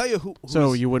talents. I tell you who.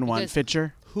 So you wouldn't want because-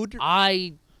 Fincher?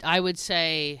 I would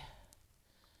say,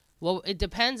 well, it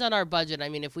depends on our budget. I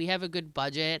mean, if we have a good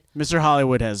budget, Mr.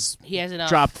 Hollywood has he has enough.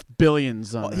 dropped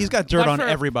billions on. Well, he's got dirt But on for-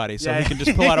 everybody, so Yeah, he can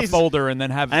just pull out a he's- folder and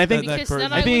then have. And I think- that Because person.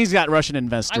 then I think he's got Russian I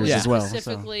investors would as well. so.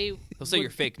 specifically, They'll say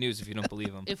you're fake news if you don't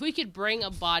believe them. if we could bring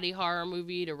a body horror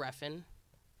movie to Refn,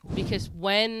 because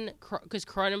because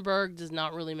Cronenberg does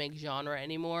not really make genre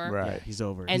anymore, Yeah, he's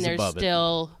over. and He's there's above it.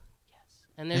 still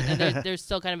there's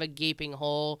still kind of a gaping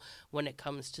hole when it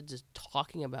comes to just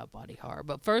talking about body horror.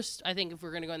 But first, I think if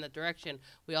we're going to go in that direction,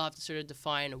 we all have to sort of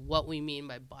define what we mean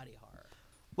by body horror.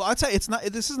 Well, I'd say it's not.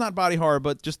 This is not body horror,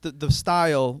 but just the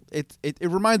style. It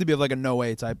reminded me of like a No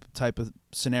Way type of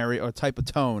scenario or type of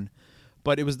tone.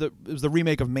 But it was the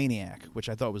remake of Maniac, which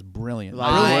I thought was brilliant.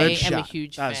 Elijah I Wood am a shot.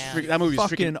 huge That fan. movie's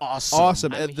Fucking freaking awesome.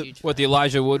 awesome. I'm a The- huge fan. What, the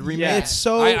Elijah Wood remake? Yeah. It's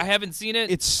so I haven't seen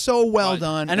it. it's so well But-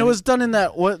 done, And it was done in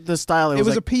that the style. it was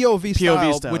like, a POV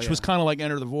style, style, which yeah. was kind of like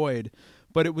Enter the Void,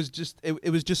 but it was just it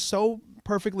was just so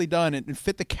perfectly done. It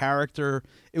fit the character.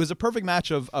 It was a perfect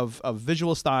match of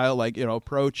visual style, like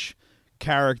approach,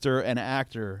 character, and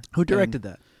actor. Who directed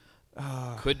that?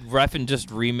 Could Refn just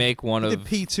remake one He of?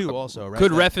 did P2 also, right?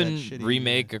 Could That Refn shitty-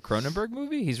 remake a Cronenberg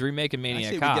movie? He's remaking I Maniac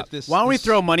say we Cop. get this. Why don't we this-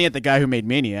 throw money at the guy who made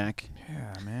Maniac?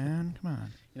 Yeah, man, come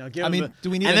on. Give I him mean, do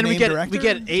we need and a then we named get director? we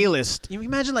get A-list. You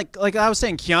imagine like I was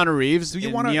saying, Keanu Reeves Do you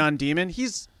in wanna- Neon Demon.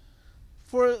 He's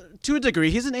to a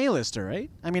degree, he's an A-lister, right?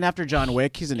 I mean, after John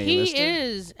Wick, he's an He A-lister.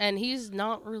 is, and he's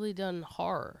not really done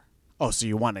horror. Oh, so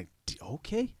you want to?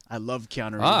 Okay, I love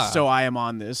Keanu Reeves, Ah. so I am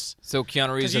on this. So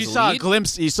Keanu Reeves Because you as saw a lead?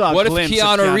 glimpse. You saw a What if glimpse of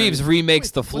Keanu Reeves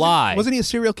remakes The Fly? Wasn't he a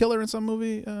serial killer in some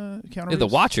movie? Keanu Yeah, Reeves? The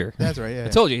Watcher. That's right. Yeah. I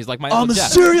told you he's like my I'm Uncle a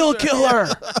Jeff. serial killer.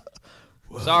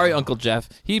 Sorry, Uncle Jeff.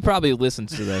 He probably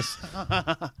listens to this,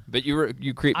 but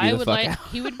you creep me I the would fuck like. out.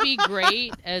 He would be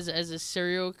great as a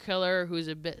serial killer who's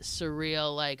a bit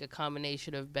surreal, like a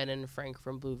combination of Ben and Frank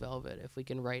from Blue Velvet. If we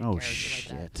can write a Oh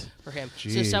character like that shit! for him, so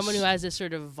Jeez. someone who has this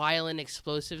sort of violent,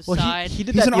 explosive Well, side. he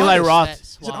did He's that an Eli artist. Roth.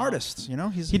 That's He's an wild.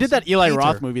 artist. He did that Eli painter.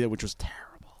 Roth movie which was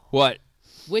terrible. What?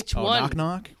 Which Oh, one? Knock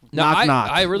Knock. No, Knock I,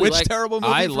 Knock. I really Which liked. terrible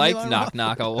movie I from liked Eli Knock Roth?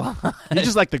 Knock a lot. You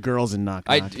just like the girls in Knock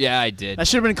Knock. I did. That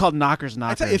should have been called Knockers I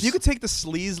Knockers. tell you, if you could take the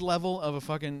sleaze level of a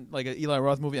fucking like an Eli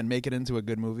Roth movie and make it into a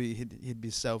good movie, he'd be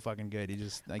so fucking good. He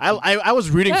just like, I was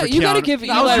rooting Yeah, for you Keanu. gotta give I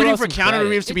Eli was rooting Roth for some Keanu credit.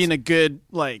 Reeves to be in a good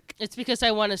like. It's because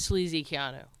I want a sleazy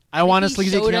Keanu. I want a He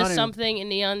sleazy showed us Keanu. something in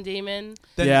Neon Demon.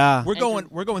 then Yeah. we're going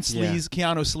And- sleaze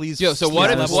Keanu sleaze. Yo, so what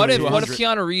sleaze if level what to if what if 100.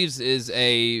 Keanu Reeves is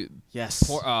a Yes.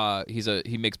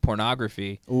 he makes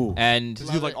pornography Ooh. and Does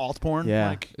he do like alt porn? Yeah.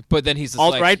 Like, but then he's just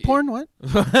Alt like, right porn? What?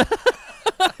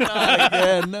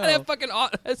 yeah, no. That fucking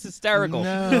that's hysterical.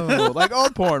 No, like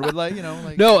alt porn with like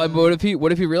like No, but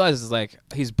what if he realizes like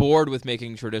he's bored with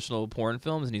making traditional porn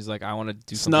films and he's like, I want to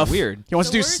do Snuff. something weird. He wants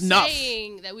So to do we're snuff.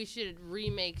 saying that we should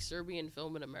remake Serbian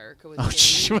film in America with Oh,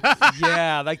 Keanu Reeves.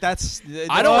 yeah, like that's.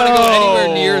 I don't want to go anywhere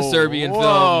Whoa. near Serbian Whoa.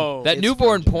 film. That It's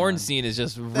newborn freaking porn on. scene is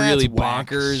just That's really whack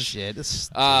bonkers. Shit. It's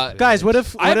Guys, what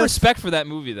if I have what if respect for that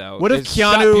movie though. what if It's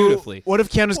shot Keanu beautifully? what if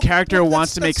Keanu's character well,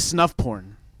 wants to make that's- snuff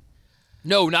porn?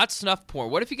 No, not snuff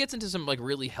porn. What if he gets into some like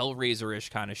really Hellraiser-ish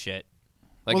kind of shit?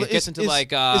 Like Well, it gets into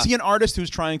like is he an artist who's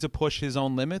trying to push his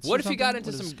own limits? what or if he got something?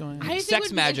 into What is some going on? I think it sex would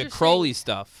be magic interesting. Crowley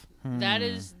stuff?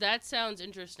 That sounds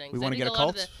interesting. We 'cause I wanna think get a lot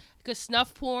of cult? because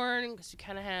snuff porn, because you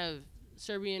kind of have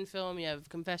Serbian film. You have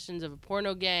Confessions of a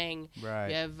Porno Gang. Right.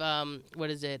 You have what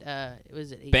is it?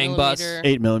 Was it 8 Bang Bus.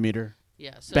 millimeter? 8mm.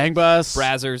 Yeah. So Bang Bus.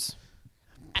 Brazzers.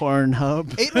 Pornhub.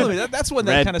 8mm. That's one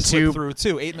that Red kind of slipped tube. through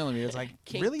too. 8mm. It's like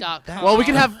really. Kink.com. That- Well, we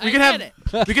can have I get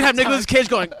it. Nicolas Cage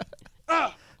going.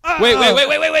 Wait.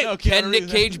 No, Can Keanu Nick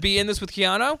Reeves. Cage be in this with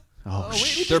Keanu? Oh,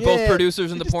 They're both Yeah,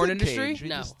 producers in we the just porn did industry? Cage. We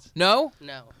No. just- No?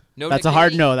 No. That's Nick a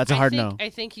hard Cage? no. That's a hard I no.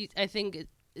 think, I think it's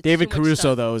David too much Caruso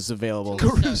stunt. though is available. Too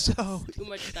much Caruso. stunt. Too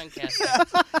much stunt casting.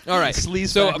 All right. Sleaze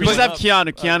So, factor. We just but- have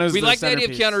Keanu. Keanu's we the like the idea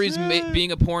of centerpiece. Keanu Reeves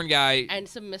being a porn guy. And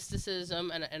some mysticism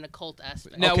and a cult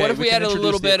aspect. Now, Okay, what if we we can had a introduce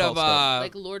little the bit occult of stuff.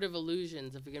 Like Lord of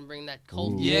Illusions, if we can bring that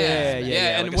cult. Ooh. yeah,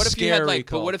 Yeah, and like what a if you had scary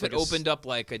but what if cult, it like a opened up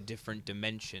like a different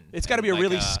dimension? It's got to And be a like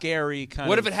really scary kind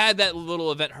What of. if it had that little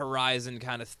Event Horizon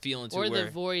kind of feeling to Or where The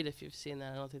Void, if you've seen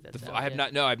that. I don't think that's out I have yet.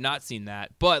 not. No, I've not seen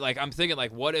that. But like, I'm thinking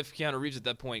like, what if Keanu Reeves at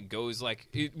that point goes like,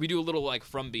 we do a little like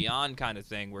From Beyond kind of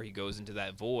thing where he goes into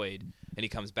that void and he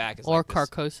comes back as Or like this-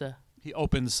 Carcosa. he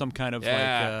opens some kind of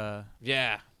Yeah.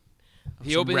 Yeah.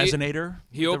 He some opened resonator.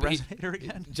 he The opened- resonator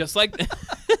again. just like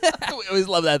We always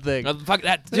love that thing. fuck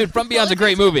that dude. From Beyond's a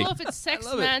great movie. Well, if it's sex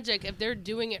love it. magic, if they're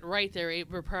doing it right, they're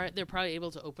probably able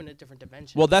to open a different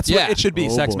dimension. Well, that's Yeah. what it should be.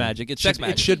 Oh, sex boy. magic. It Sex should.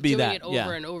 magic. It should be doing that. it over yeah.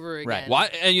 and over again. Right. Why?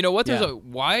 And you know what? There's Yeah. a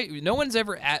why. No one's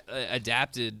ever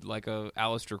adapted like a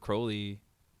Aleister Crowley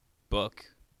book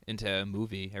into a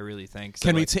movie. I really think. So,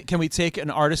 Can we like, can we take an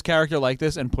artist character like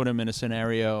this and put him in a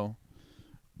scenario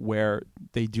where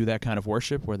they do that kind of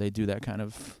worship, where they do that kind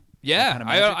of Yeah, kind of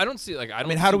magic? I don't see like I I don't.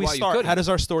 mean, how see do we why you start? couldn't. How does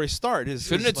our story start?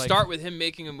 Shouldn't it like, start with him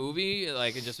making a movie,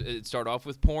 like, and just it start off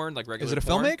with porn, like regular? Is it a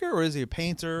porn? filmmaker or is he a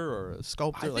painter or a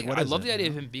sculptor? I like think what I is love it? the idea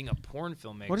of him being a porn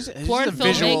filmmaker. What is it? It's Porn just a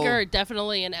visual. filmmaker,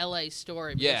 definitely an LA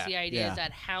story. Because Yeah. the idea Yeah. is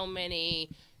that how many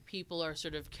people are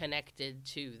sort of connected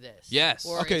to this. Yes.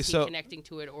 Or Okay, is he so- connecting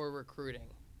to it or recruiting?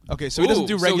 Okay, so he doesn't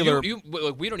do Ooh, so regular.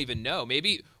 like, we don't even know.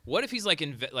 Maybe what if he's like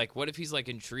what if he's like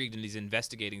intrigued and he's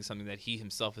investigating something that he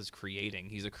himself is creating?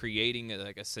 He's creating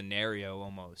like a scenario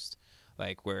almost,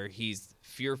 like where he's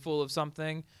fearful of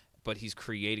something, but he's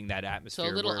creating that So atmosphere.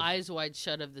 a little where, eyes wide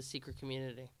shut of the secret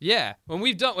community. Yeah, when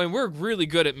we're really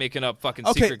good at making up fucking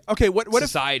okay, secret okay. What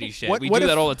society if, shit. What, We what do if-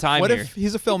 that all the time What here. if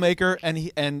he's a filmmaker and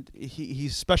he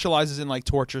specializes in like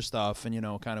torture stuff and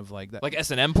kind of like that? Like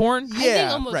S&M porn? I think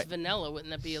Yeah, almost right. vanilla. Wouldn't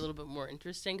that be a little bit more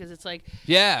interesting? Because it's like,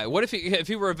 Yeah. What if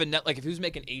he were a vanilla, like if he was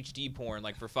making HD porn,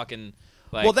 like for fucking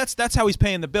like. Well, that's how he's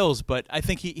paying the bills, but I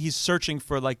think he's searching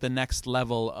for like the next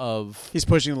level of. He's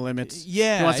pushing the limits.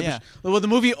 Yeah, He wants to yeah. push- Well, the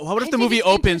movie. What if I the think movie it's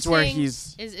opens where interesting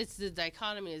he's it's the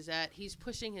dichotomy is that he's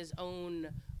pushing his own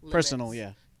limits. personal?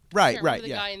 Yeah. Right, Remember right, the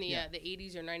yeah. guy in the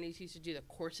 80s or 90s who used to do the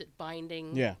corset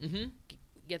binding. Yeah.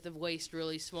 Get the waist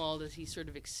really small. Does he sort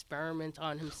of experiment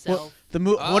on Well, himself?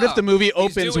 what if the movie he's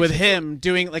opens doing with shit- him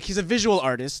doing like he's a visual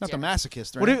artist? Not the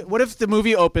masochist, right? What if the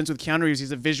movie opens with Keanu Reeves?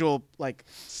 He's a visual, like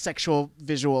sexual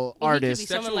visual Well, he could artist, be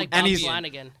someone Sexual like and Bob he's-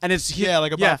 Flanagan. and it's Yeah,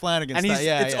 like a Bob Flanagan and style. he's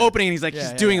Yeah, it's yeah. opening, and he's like Yeah,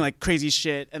 he's yeah, doing yeah. like crazy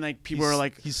shit, and like people are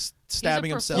like, he's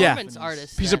stabbing he's a himself. performance and-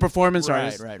 artist. he's a then. performance Right,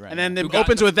 artist, right, right, and then Who it got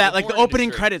opens into with that, the like the porn opening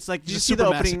industry. credits. Like, did He's you a see the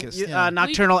super opening masochist, yeah.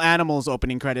 Nocturnal Animals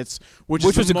opening credits, which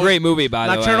Which is was the a most- great movie, by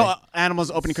the way. Nocturnal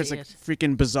Animals opening credits See like it.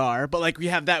 freaking bizarre, but like we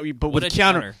have that, but What with a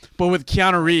Keanu, downer. but with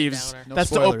Keanu Reeves, downer. No that's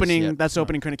the spoilers opening. yet. That's the No.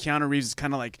 opening credit. Keanu Reeves is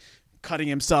kind of like cutting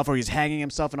himself, or he's hanging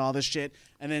himself, and all this shit,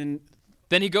 and then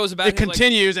Then he goes about it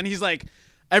continues, and he's like,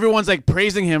 everyone's like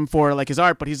praising him for like his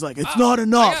art, but he's like, it's not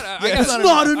enough. It's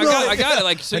not enough. I got it.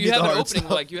 Like, so I you need have the an hard opening,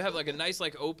 stuff. like you have like a nice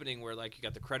like opening where like you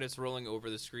got the credits rolling over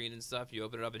the screen and stuff. You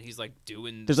open it up and he's like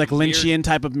doing. There's like weird- Lynchian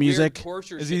type of weird music.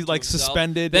 torture Is shit he to like himself.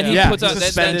 suspended? Then he Yeah, puts he's out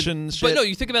suspension But shit. no,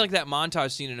 you think about like that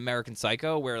montage scene in American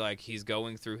Psycho where like he's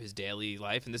going through his daily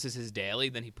life and this is his daily.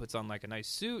 Then he puts on like a nice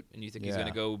suit and you think he's Yeah.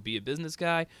 gonna go be a business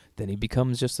guy. Then he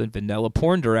becomes just a vanilla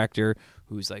porn director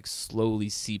who's like slowly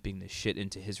seeping the shit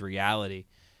into his reality.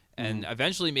 And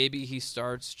eventually, maybe he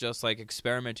starts just like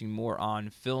experimenting more on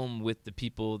film with the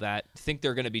people that think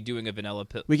they're going to be doing a vanilla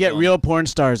We get film. real porn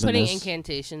stars in Putting this.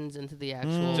 incantations into the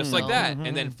actual. just like film. that,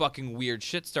 and then fucking weird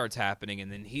shit starts happening,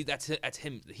 and then that's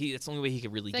him. That's the only way he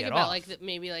can really Think get about off. like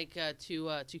maybe like two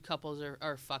couples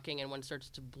are fucking and one starts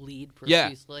to bleed Yeah.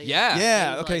 profusely. Yeah.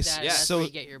 Yeah. Things Okay. like that. Yeah. That's So where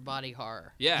you get your body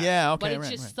horror. yeah. yeah. Okay. But it's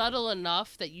right, just right. subtle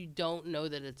enough that you don't know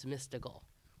that it's mystical.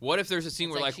 What if there's a scene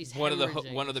It's where like like she's one of the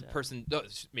hemorrhaging, so. person no,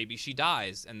 maybe she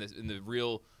dies, and the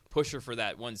real pusher for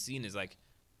that one scene is like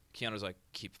Keanu's like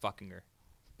keep fucking her,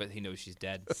 but he knows she's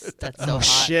dead. That's so Oh hot.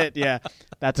 shit! Yeah,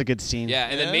 that's a good scene. Yeah,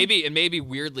 and Yeah. then maybe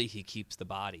weirdly he keeps the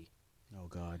body. Oh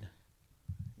god.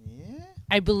 Yeah.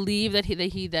 I believe that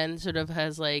he then sort of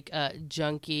has like a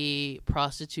junkie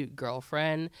prostitute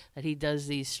girlfriend that he does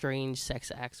these strange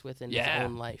sex acts with in Yeah. his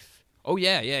own life. Oh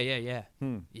yeah.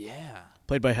 Yeah.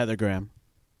 Played by Heather Graham.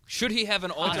 Should he have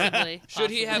an alternate? Possibly. Should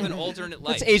he have an alternate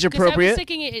life? That's age Because I was appropriate.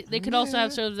 thinking they could also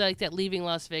have sort of like that leaving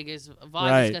Las Vegas vibe.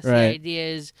 Right, Because the right. idea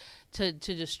is to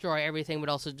destroy everything, but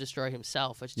also destroy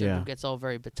himself, which Yeah. gets all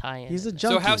very Battalion. He's a in it.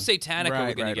 junkie. So how satanic are we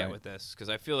Right, going right, to get right. with this? Because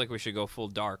I feel like we should go full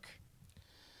dark.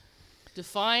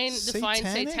 Define Satanic?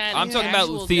 satanic. I'm talking about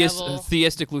actual devil.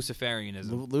 theistic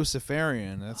Luciferianism.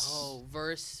 Luciferian. That's Oh,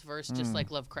 verse, just like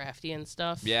Lovecraftian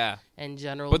stuff. Yeah. And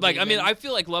general. But like, I mean, demon. I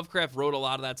feel like Lovecraft wrote a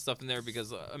lot of that stuff in there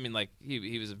because I mean, like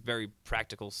he was a very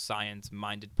practical,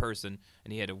 science-minded person,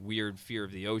 and he had a weird fear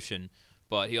of the ocean,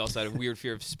 but he also had a weird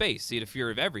fear of space. He had a fear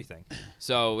of everything.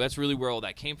 So that's really where all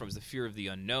that came from, is the fear of the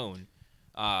unknown.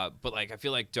 But like, I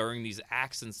feel like during these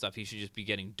acts and stuff, he should just be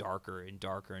getting darker and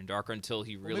darker and darker until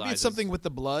he realizes. maybe it's something with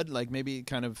the blood. Like maybe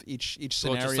kind of each Well,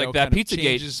 scenario. just like that kind of Pizzagate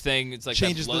changes, thing. It's like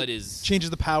changes that blood the, is. changes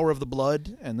the power of the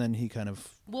blood, and then he kind of.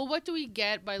 Well, what do we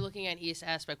get by looking at each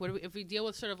aspect? What do if we deal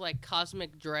with sort of like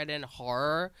cosmic dread and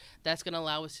horror? That's going to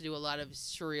allow us to do a lot of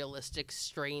surrealistic,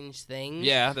 strange things.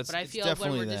 Yeah, that's. But I it's feel when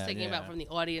definitely we're just that, thinking yeah. about from the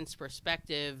audience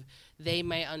perspective, they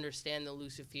may understand the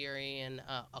Luciferian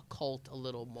occult a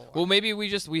little more. Well, maybe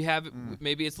we have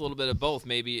maybe it's a little bit of both.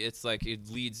 Maybe it's like it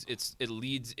leads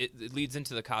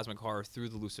into the cosmic horror through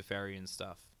the Luciferian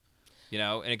stuff. You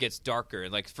know, and it gets darker.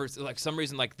 Like for like some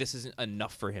reason, like this isn't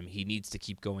enough for him. He needs to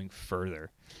keep going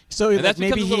further. So And like, that's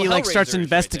maybe because the he little like starts Hellraisers right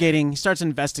investigating. He starts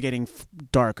investigating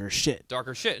darker shit.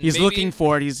 Darker shit. And He's maybe- looking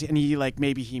for it.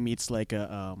 Maybe he meets like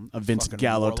a Vince fucking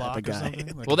Gallo type warlock of or guy.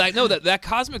 something. Like Well, that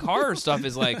cosmic horror stuff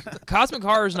is like cosmic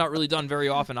horror is not really done very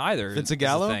often either. Vincent is the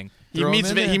Gallo? thing. He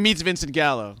meets Vincent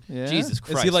Gallo. yeah? Jesus Is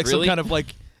he Christ, like really? some kind of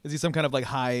like? Is he some kind of like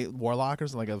high warlock or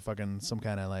something? Like a fucking some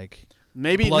kind of like?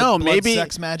 Maybe Blood- maybe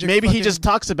sex magic maybe he fucking just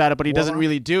talks about it, but he doesn't warlock?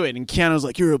 really do it. And Keanu's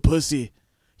like, "You're a pussy.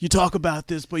 You talk about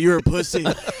this, but you're a pussy."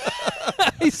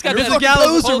 He's got You're that fucking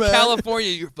poser, whole man. California.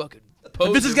 You're fucking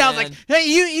poser, Vincent Gallo's man. like,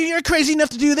 "Hey, you're crazy enough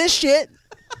to do this shit.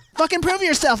 Fucking prove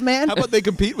yourself, man." How about they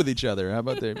compete with each other? How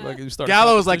about they fucking start?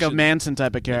 Gallo is like a competition? Manson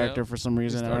type of character know? for some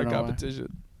reason. I Start a don't know why.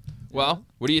 competition. Well,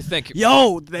 what do you think?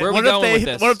 Yo, Where are we what going if with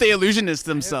they this? what if they illusionist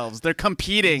themselves? They're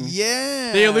competing.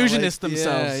 Yeah, They illusionist like,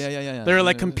 themselves. Yeah. They're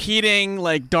like competing,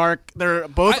 like dark. They're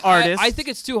both artists. I think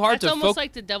it's too hard That's to almost focus.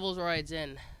 like The Devil's Rides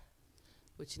In,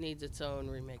 which needs its own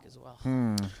remake as well.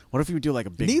 What if we do like a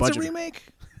big Needs budget? a remake.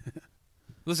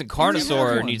 Listen, have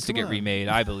Carnosaur one. needs to Come get on. remade,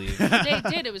 I believe. They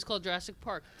did. It was called Jurassic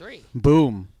Park 3.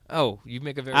 Boom, Oh, you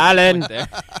make a very Alan. good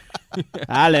point there.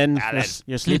 Alan. Alan.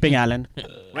 You're sleeping, Alan.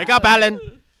 Wake up, Alan.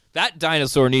 That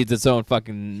dinosaur needs its own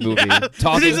fucking movie.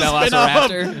 Talking needs a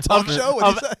Velociraptor. Talk show.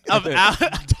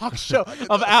 of talk show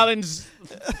of Alan's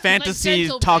fantasy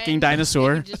Gentle talking Ben,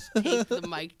 dinosaur. you just tape the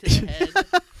mic to the head.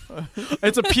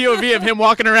 It's a POV of him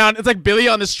walking around. It's like Billy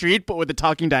on the street, but with a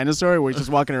talking dinosaur, where he's just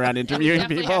walking around It would interviewing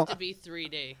definitely people. have to be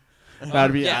 3D.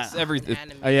 That'd be Yes, everything.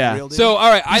 Animated. yeah. Real deal. So, all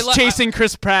right, He's chasing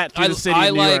Chris Pratt through the city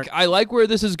of New York. I like where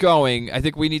this is going. I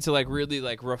think we need to like really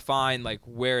like refine like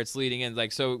where it's leading in.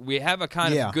 Like, so we have a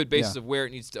kind Yeah, of good basis yeah. of where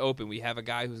it needs to open. We have a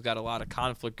guy who's got a lot of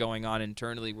conflict going on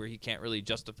internally where he can't really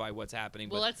justify what's happening.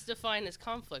 Well, but let's define his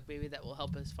conflict. Maybe that will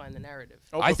help us find the narrative.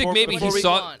 I think maybe before he we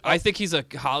saw. go on. I think he's a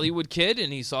Hollywood kid,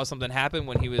 and he saw something happen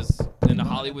when he was in a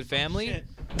Hollywood family.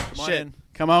 Shit.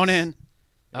 Come on in.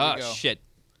 Oh we go. shit!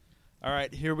 All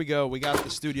right, here we go. We got the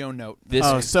studio note. This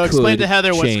Oh, so explain to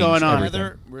Heather what's change going on. everything.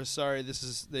 Heather, we're sorry. This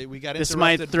is we got This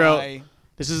interrupted might throw- by.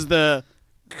 This is the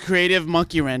creative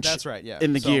monkey wrench. That's right. Yeah.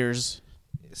 In the So- gears.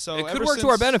 So It could ever work to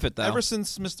our since- benefit, though. Ever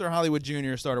since Mr. Hollywood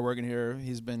Jr. started working here,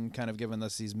 he's been kind of giving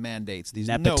us these mandates, these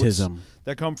Nepotism. notes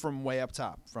that come from way up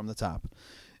top, from the top,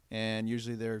 and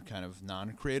usually they're kind of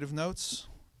non-creative notes.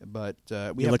 But we You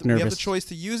have look we have the nervous. choice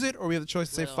to use it, or we have the choice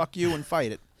to say Well. "fuck you" and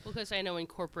fight it. Because I know when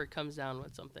corporate comes down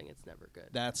with something, it's never good.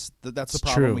 That's the It's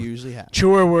problem true. we usually have.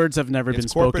 Truer words have never been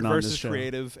It's corporate spoken on versus this show.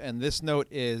 creative, and this note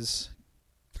is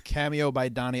cameo by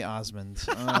Donny Osmond.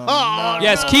 Oh, no.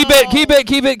 Yes, keep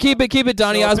it.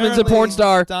 Donny So Osmond's a apparently porn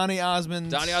star. Donny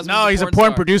Osmond. Donny Osmond's No, he's a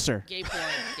porn producer. Gay porn.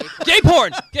 Gay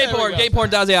porn.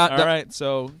 Donny All right,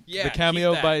 so Yeah, the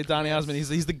cameo keep that. by Donny Osmond.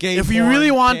 He's the gay. If we porn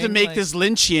really want to king, make like- this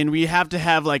Lynchian, we have to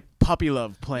have like Puppy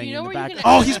Love playing You know in the where you back.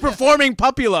 can- Oh, he's performing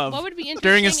Puppy Love What would be interesting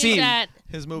during a is scene. that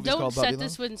his movie's don't called set Puppy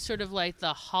this Love. within sort of like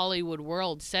the Hollywood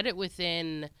world. Set it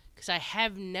within, because I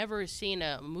have never seen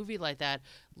a movie like that.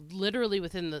 Literally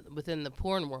within the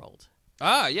porn world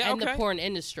Ah, yeah, and the okay. porn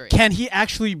industry. Can he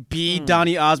actually be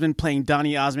Donny Osmond playing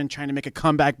Donny Osmond trying to make a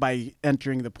comeback by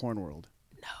entering the porn world?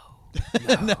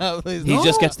 No, please He no.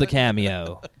 just gets the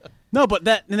cameo. No, but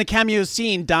that in the cameo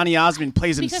scene, Donny Osmond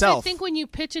plays Because himself. I think when you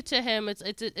pitch it to him,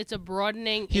 it's a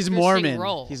broadening. He's interesting Mormon.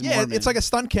 Role. He's Yeah, Mormon. it's like a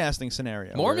stunt casting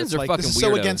scenario. Mormons where are it's like, fucking this is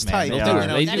weirdos, so against man. type. They'll Yeah. do, You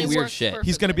know, they and do it weird works shit. perfectly.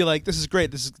 He's gonna be like, "This is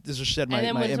great. This will shed And my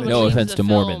then when image." someone No changes offense the to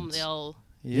film, Mormons. they'll-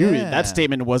 That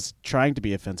statement was trying to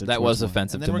be offensive. That towards was Mormons.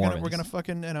 offensive And to then Mormons. we're gonna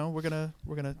fucking we're gonna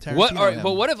Tarantino What? him.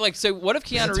 But what if what if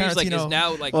Keanu Reeves like is Tarantino.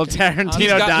 now like Well, Tarantino, Donny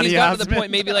he's got to the Osmond.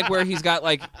 point maybe like where he's got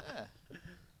like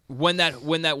when that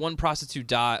one prostitute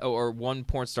died or one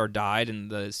porn star died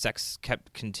and the sex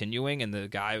kept continuing and the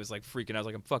guy was like freaking out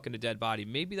like I'm fucking a dead body.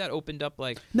 Maybe that opened up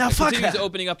like Now it fuck continues her.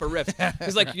 opening up a rift.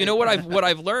 He's like, you know what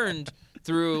I've learned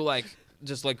through like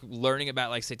just like learning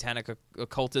about like satanic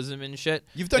occultism and shit.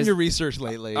 You've done is- your research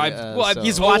lately.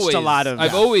 He's watched a lot of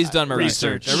I've always done my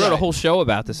research. research. I wrote a whole show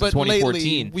about this in But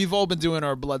 2014. lately, we've all been doing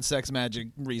our blood, sex, magic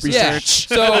research. Yeah. Research.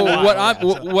 So That's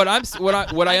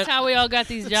how we all got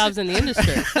these jobs in the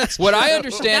industry. what I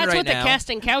understand That's right what now. the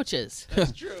casting couch is.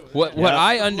 What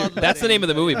that's the name of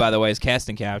the movie, by the way, is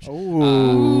Casting Couch.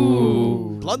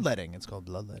 Bloodletting. It's called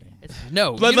bloodletting.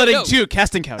 No, Bloodletting no. 2,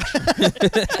 Casting Couch.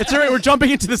 It's all right. We're jumping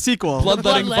into the sequel.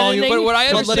 Bloodletting Bloodletting. volume. But what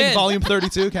I Bloodletting understand volume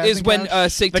 32. is when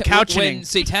casting couch. The couching. when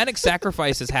satanic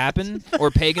sacrifices happen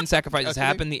or pagan sacrifices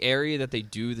happen, the area that they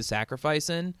do the sacrifice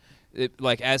in,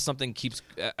 like as something keeps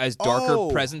as darker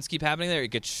Oh. presence keep happening there,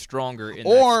 it gets stronger in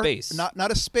or that space.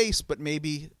 not a space, but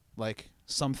maybe like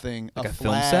something Like a a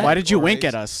film flag set? Why did you or wink a-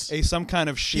 at us? Some kind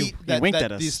of sheet he that, winked that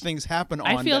at us. these things happen on.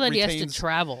 I feel that he has to retains-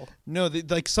 travel. No,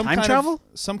 like some Time kind travel? of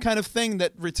some kind of thing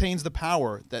that retains the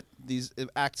power that these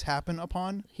acts happen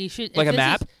upon. He should Like if a this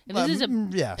map? Is, if this is a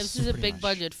Yes, if this is a pretty big much.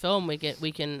 budget film,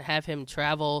 we can have him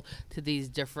travel to these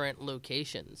different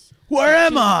locations Where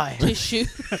am I? to shoot.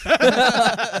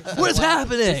 What's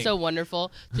happening? It's so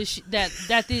wonderful to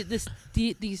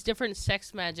these different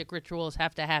sex magic rituals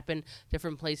have to happen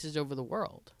different places over the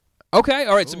world. Okay,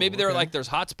 all right. So maybe okay. there's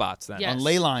hot spots then. Yes. On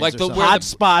ley lines, Like or the something. where Hot the-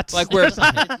 spots. like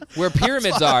where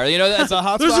pyramids are. You know, that's a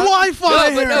hot There's spot. Wi-Fi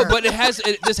No, but here. but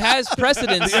this has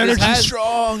precedence. The energy's this has,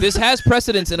 strong. This has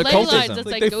precedence in Ley occultism. lines,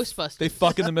 it's like they, Ghostbusters. They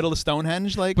fuck in the middle of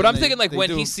Stonehenge, like. But and I'm thinking like they when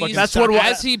do he a sees fucking- That's what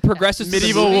as he progresses through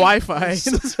medieval the movie, Wi-Fi.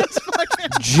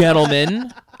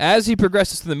 gentlemen, as he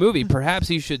progresses through the movie, perhaps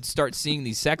he should start seeing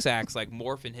these sex acts like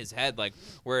morph in his head, like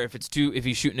where if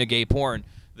he's shooting a gay porn,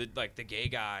 the gay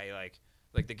guy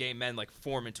like the gay men like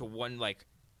form into one like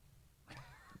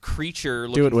creature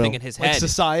Do it, looking Will. thing in his like head.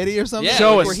 society or something. Yeah,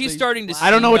 Show like us. where he's starting to.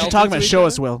 I don't know what you're meld talking into about. each Show other.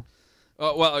 us, Will.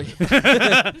 Oh, well,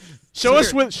 Show us.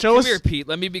 Show come us. here, Pete.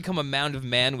 Let me become a mound of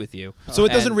man with you. So it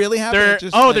doesn't And- really happen. They're it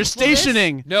just, they're like,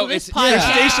 stationing. No, Well, this it's podcast-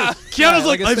 yeah. Station. Keanu's like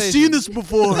like, a I've station. seen this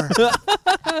before.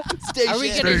 Are we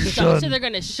gonna shunt? So they're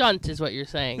gonna shunt, is what you're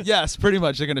saying? Yes, pretty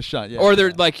much. They're gonna shut. Yeah. Or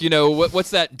they're like,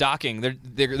 what's that docking?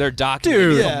 They're docking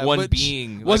Dude. from Yeah, one but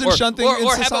being. wasn't like, shunting or in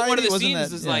how about one of the society? scenes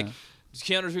Wasn't is that- like yeah.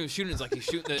 Keanu Reeves shooting. It's like he's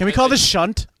shooting. Can we call this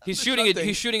shunt? He's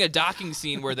shooting a docking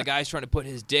scene where the guy's trying to put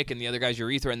his dick in the other guy's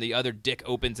urethra, and the other dick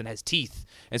opens and has teeth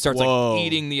and starts Whoa. like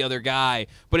eating the other guy.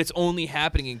 But it's only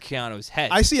happening in Keanu's head.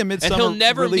 I see a midsummer and he'll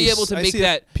never release. be able to I make see a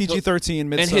that PG-13 and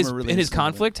midsummer release. and his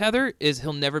conflict, Heather, is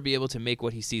he'll never be able to make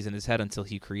what he sees in his head until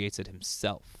he creates it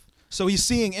himself. So he's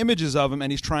seeing images of him,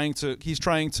 and he's trying to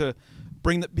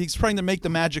make the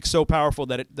magic so powerful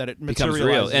that it Becomes materializes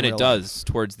real, in and real it life. does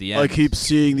towards the end.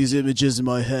 seeing these images in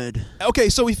my head. Okay,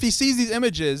 so if he sees these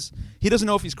images, he doesn't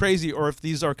know if he's crazy or if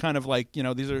these are kind of like these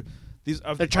are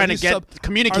They're trying to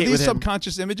communicate Are these with him.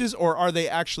 subconscious images or are they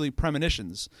actually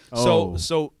premonitions? Oh.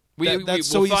 So we'll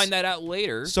he's- find that out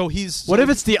later. So he's What if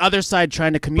it's the other side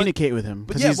trying to communicate with him?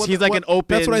 But Because yeah, he's like an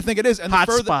open. That's what I think it is. And hot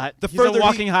the further, spot. The He's further a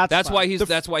walking hot That's spot. why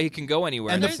that's why he can go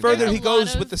anywhere. And the That's further there's he a goes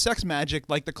lot of- with the sex magic,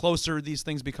 like the closer these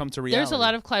things become to reality. There's a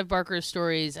lot of Clive Barker's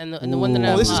stories, and the one that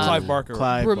Oh, I'm this is Clive Barker.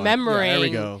 Clive Barker. remembering. Yeah, there we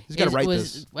go. He's gotta write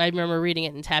was, this. I remember reading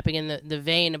it and tapping in the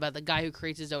vein about the guy who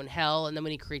creates his own hell, and then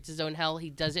when he creates his own hell, he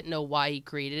doesn't know why he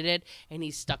created it, and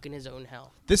he's stuck in his own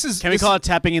hell. This is. Can we call it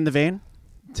tapping in the vein?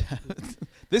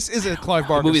 This is a Clive the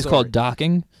Barker. movie's story. called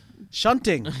Docking.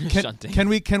 Shunting.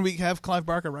 Shunting. Can we have Clive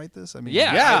Barker write this? I mean,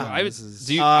 Yeah, Yeah. I this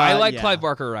is- I like yeah. Clive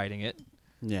Barker writing it.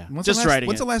 Yeah. When's Just the last, writing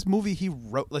When's it. the last movie he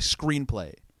wrote, like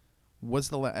screenplay?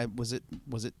 Was it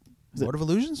Lord of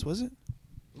Illusions? Was it?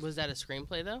 Was that a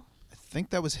screenplay though? I think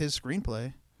that was his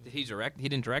screenplay. Did he direct? He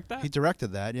didn't direct that. He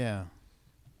directed that. Yeah.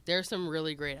 There's some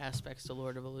really great aspects to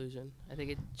Lord of Illusion. I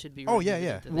think it should be. Oh, yeah, revisited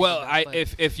yeah. to think Well, about, but-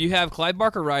 if you have Clive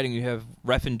Barker writing, you have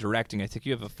Refn directing. I think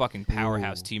you have a fucking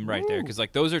powerhouse team right there, because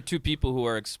like those are two people who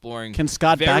are exploring. Can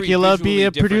Scott very Bakula be visually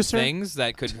a different producer? Things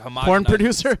that could homogenize. Porn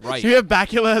producer? Right. Do you have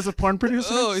Bakula as a porn producer?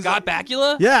 Oh, Scott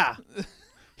Bakula? Yeah.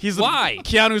 He's Why?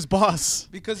 Keanu's boss.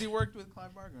 Because he worked with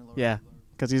Clive Barker. Yeah.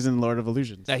 Because he's in Lord of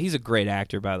Illusions. Yeah, he's a great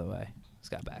actor, by the way.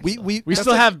 got Bakula. We that's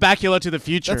still like- have Bakula to the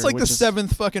Future. That's like the which is-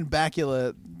 7th fucking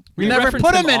Bakula. We We never reference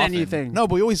put him him in often. anything. No,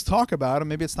 but we always talk about him.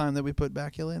 Maybe it's time that we put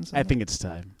Bakula in something. I think it's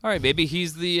time. All right, maybe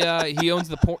he's the he owns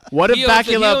the porn. What if he owns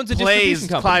he Bakula owns a plays distribution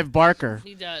company. Clive Barker?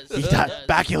 He does. He does.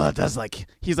 Bakula does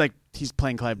he's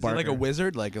playing Clive Is he Barker. like a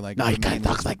wizard? Like No, he kind of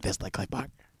talks like this, like Clive Barker.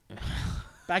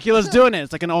 Bakula's doing it.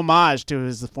 It's like an homage to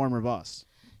his former boss.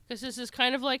 Because this is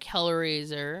kind of like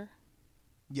Hellraiser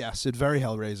Yes, it's very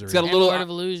Hellraiser. It's got a and little. Lord of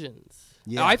Illusions.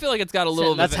 yeah. I feel like it's got a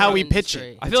little. That's of how we Event- pitch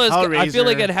it. I feel I feel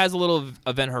like Hellraiser. it has a little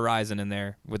Event Horizon in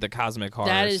there with the cosmic horror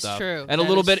That is stuff. true. And a That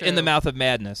little is bit in the true. Mouth of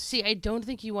Madness. See, I don't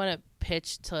think you want to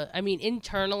pitch to. I mean,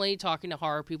 internally, talking to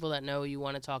horror people that know you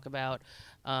want to talk about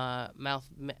Mouth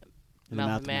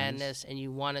of Madness, and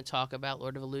you want to talk about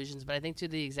Lord of Illusions, but I think to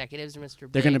the executives, Mr. They're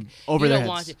Big, gonna over you their don't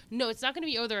want heads. to. No, it's not going to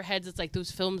be over their heads. It's like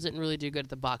those films didn't really do good at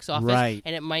the box office, Right.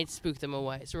 and it might spook them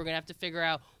away. So we're going to have to figure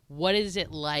out what is it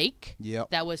like Yep.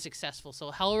 that was successful.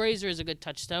 So Hellraiser is a good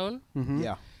touchstone.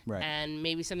 Yeah. Right. And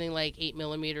maybe something like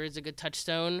 8mm is a good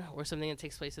touchstone, or something that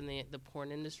takes place in the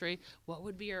porn industry. What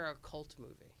would be your occult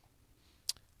movie?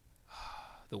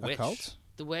 The Witch. Occult?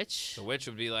 The Witch. The Witch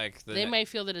would be like. They might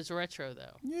feel that it's retro,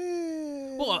 though.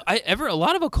 Yeah. Well, a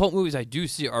lot of occult movies I do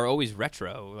see are always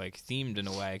retro, like themed in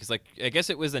a way. Because like I guess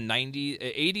it was the 90s,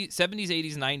 80s, 70s,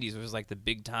 80s, 90s was like the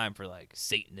big time for like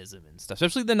Satanism and stuff.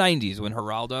 Especially the 90s when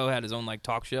Geraldo had his own like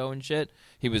talk show and shit.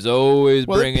 He was always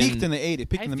Well, it bringing. peaked in the 80s.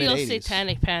 Peaked I in the feel mid 80s.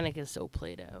 Satanic Panic is so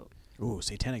played out. Ooh,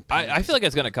 Satanic. I feel like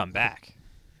it's gonna come back.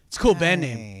 it's a cool band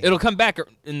name. It'll come back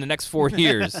in the next 4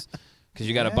 years because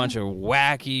you got a bunch of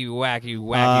wacky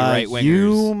right wingers.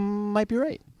 You might be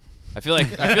right. I feel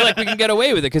like we can get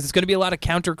away with it because it's going to be a lot of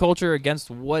counterculture against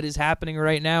what is happening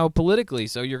right now politically.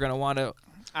 So you're going to want to.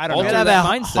 I don't Alter Gotta know. have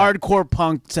that a mindset. hardcore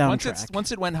punk soundtrack.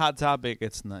 Once it went Hot Topic,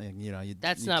 it's not.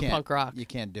 That's you not can't- punk rock. You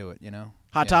can't do it. Hot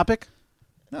Yeah. Topic.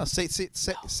 No,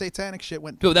 satanic shit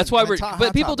went. But that's why went we're. Hot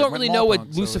But people Topic, don't went really mall know what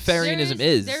punk, so it's- Luciferianism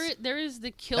is. There is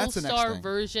the That's the next Killstar thing.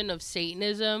 version of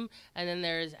Satanism, and then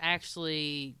there's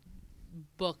actually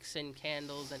books and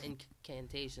candles and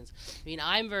incantations. I mean,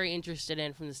 I'm very interested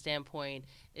in from the standpoint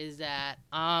is that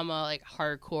I'm a like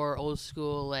hardcore old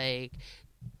school like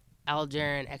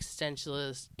Algerian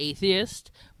existentialist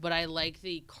atheist, but I like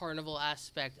the carnival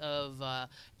aspect of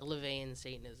Levian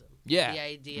Satanism. Yeah. The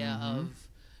idea of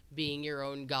being your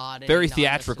own god. In Very a non-mystical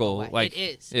theatrical, way. like,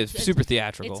 it is. it's super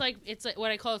theatrical. It's like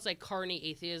what I call it's carny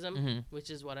atheism, which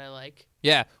is what I like.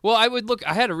 Yeah. Well,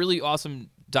 I had a really awesome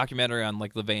documentary on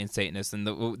like Levian Satanists, and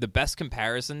the best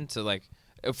comparison to like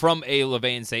from a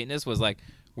Levian Satanist was like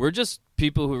we're just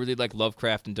people who really like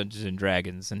Lovecraft and Dungeons and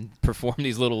Dragons and perform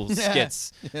these little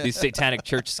skits, these satanic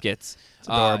church skits.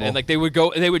 adorable. And like they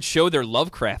would show their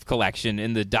Lovecraft collection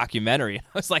in the documentary. I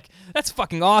was like, that's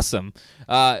fucking awesome.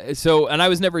 And I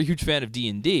was never a huge fan of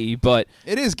D&D, but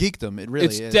It is geekdom. It really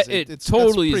is. it's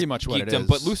totally that's pretty much what it geekdom, is.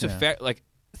 But Lucifer, like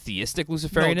theistic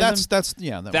Luciferianism. No, that's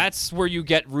yeah. That's where you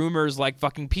get rumors like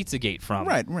fucking Pizzagate from.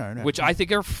 right. Which I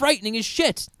think are frightening as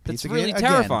shit. That's Pizzagate, really again.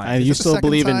 terrifying. Is You it the still second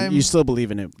believe in time- you still believe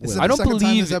in it. Is Will. it I don't second time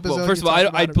believe. this episode Well, first you of all,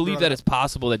 talked I about it, believe brought that it it's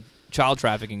possible that child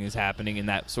trafficking is happening in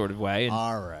that sort of way. And,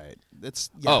 All right.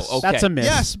 It's Oh, yes. okay. That's a myth.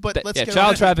 Yes, but let's yeah, get child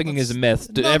on it. trafficking Let's- is a myth.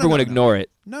 No, no, Everyone no, ignore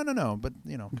it. No. But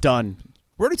Done.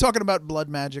 we're already talking about blood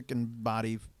magic and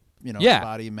body. Yeah.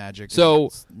 Body magic.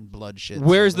 So, and blood shit.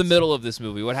 Where's so the let's- middle of this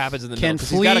movie? What happens in the Can middle? 'Cause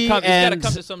he's gotta Flea come and-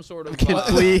 to some sort of. Can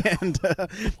Flea and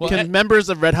can members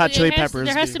of Red Hot There Chili has- Peppers.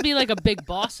 There has be- to be like a big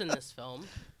boss in this film.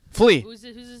 Flea.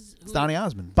 It's Donny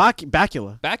Osmond.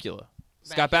 Bakula. Bakula.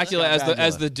 Scott Bakula? Bakula as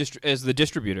Bakula. as the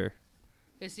distributor.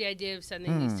 It's the idea of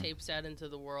sending these tapes out into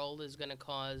the world is going to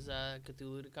cause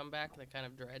Cthulhu to come back. That kind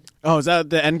of dread. Oh, is that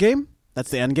the end game? That's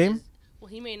the end game. Well,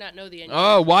 he may not know the end.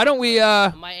 Oh, game. why don't we?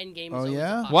 My end game. Is Oh, always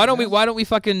yeah? apocalypse. Why don't we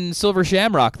fucking Silver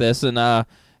Shamrock this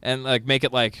and like make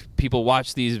it like people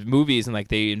watch these movies and like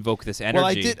they invoke this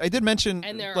energy. Well, I did mention,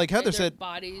 And their like Heather and their said.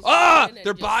 bodies.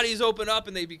 their just- bodies open up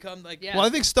and they become like Yeah. Well,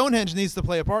 I think Stonehenge needs to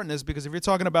play a part in this because if you're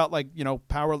talking about like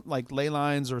power, like ley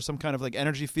lines or some kind of like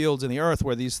energy fields in the earth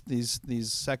where these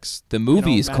sex. The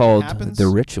movie is magic called happens, The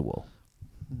Ritual.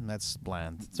 That's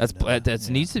bland. That's vanilla, that's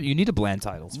yeah. you need a bland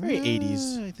title. It's very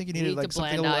 80s. I think you You needed need like to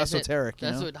something a little blandize it. esoteric.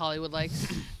 That's what Hollywood likes.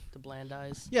 To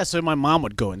blandize. Yeah, so my mom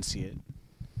would go and see it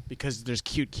because there's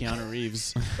cute Keanu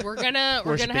Reeves. We're gonna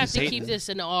Worshiping have to Satan. keep this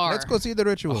in R. Let's go see the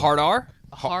ritual. Hard R.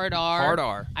 Hard R. Hard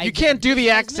R. You can't do the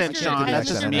Has accent, Mr. Sean. Has That's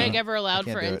Mr. just Big me. ever allowed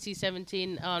I for can't do it.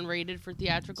 NC-17 unrated for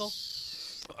theatrical?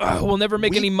 We'll never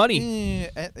make any money.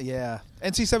 Yeah,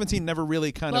 NC-17 never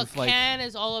really kind Look, of like. Can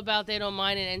is all about they don't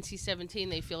mind, and NC-17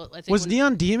 they feel. I think Was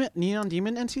when- Neon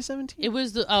Demon NC-17? It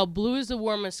was the blue is the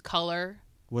warmest color.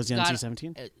 Was the got-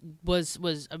 NC-17?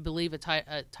 was I believe a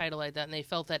title like that, and they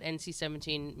felt that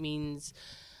NC-17 means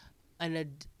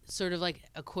sort of like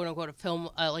a quote unquote a film,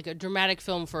 like a dramatic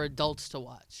film for adults to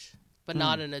watch, but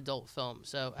not an adult film.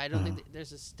 So I don't think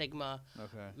there's a stigma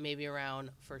maybe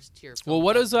around first tier. Film Well,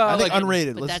 what is I think like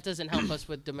unrated. But that doesn't help us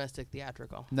with domestic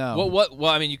theatrical. No.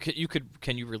 Well, I mean,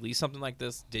 can you release something like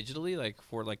this digitally, like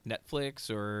for like Netflix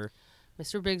or?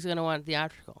 Mr. Big's gonna want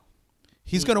theatrical.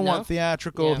 He's going to No? want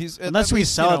theatrical. Yeah. He's Unless at we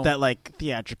least, sell you know, it that like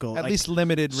theatrical. at like, least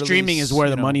limited streaming release, is where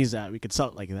you the know. money's at. We could sell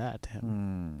it like that to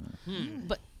him.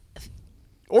 But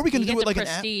Or we can you do get it like the an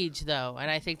app. prestige, though, and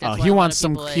I think that's Oh, why he a lot wants of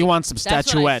some. people, He wants some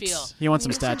that's what I feel. statuettes. He wants some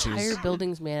His entire statues.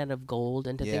 building's made out of gold,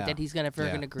 and to Yeah. think that he's gonna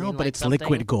Yeah. green No, but it's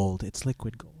liquid gold. It's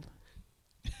liquid gold.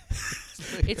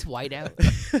 It's white out.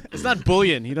 It's not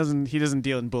bullion. He doesn't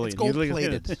deal in bullion. It's gold He-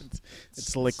 plated.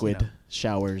 It's liquid. you know.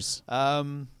 Showers.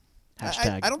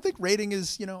 Hashtag. I don't think rating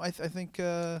is. I think.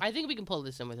 I think we can pull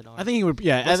this in with an R. I think he would.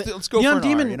 Yeah. Let's go Neon for an R,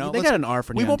 Demon. you know? They Let's- got an R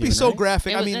for we Neon won't be Demon, so right?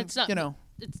 graphic. I It was- mean, it's not- you know.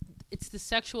 it's the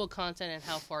sexual content and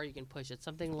how far you can push it.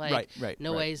 Something like Right,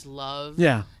 No right. Way's Love.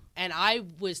 Yeah. And I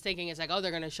was thinking it's like, oh,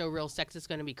 they're gonna show real sex. It's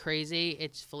gonna be crazy.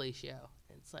 It's fellatio.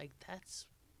 It's like that's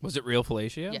Was it real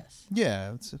fellatio? yes,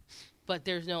 Yeah. but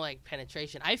there's no like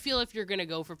penetration. I feel if you're gonna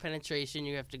go for penetration,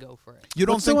 you have to go for it. You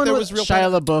don't What's the think one there with was real?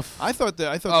 Shia LaBeouf. I thought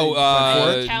that. Oh, they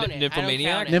went for it. Count it. I don't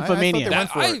Nymphomaniac? count it. Nymphomaniac. I That,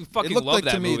 thought they I went for it. fucking It looked love like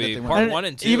that to me that movie. they went Part for it. 1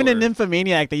 and 2. Even in are-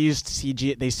 Nymphomaniac, they used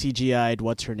CG. They CGI'd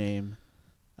what's her name.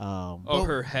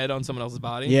 her head on someone else's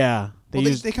body. Yeah. Well,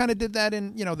 used. they kind of did that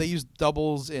in. They used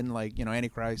doubles in like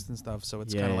Antichrist and stuff. So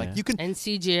it's Yeah, kind of like yeah. you can. And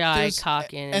CGI There's-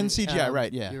 cock in and CGI,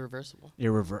 right, yeah. irreversible.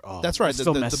 Oh, That's right. it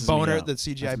still The messes me boner, up. the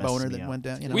CGI That messes boner me that up. went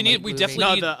down. We movie.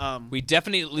 definitely No, need, we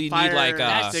definitely fire need like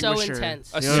That's so extinguisher.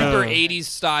 intense. a Yeah. super 80s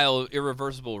style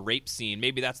irreversible rape scene.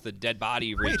 Maybe that's the dead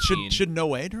body rape Wait, scene. should No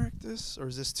Way direct this, or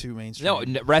is this too mainstream?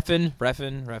 No,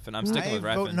 Reffin. I'm sticking I with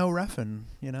vote Reffin. no Reffin.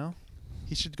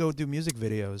 He should go do music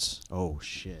videos. Oh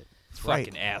shit.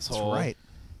 Fucking Right. asshole. That's right.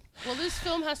 Well, this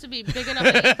film has to be big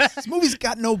enough. This movie's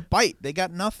got no bite. They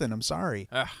got nothing. I'm sorry.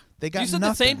 Ugh. They got You said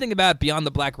nothing. the same thing about Beyond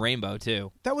the Black Rainbow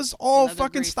too. That was all Another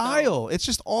fucking great style. It's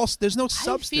just all. There's no I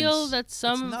substance. feel that It's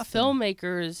some nothing.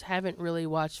 filmmakers haven't really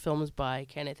watched films by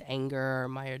Kenneth Anger or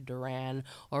Maya Duran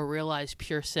or realized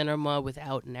pure cinema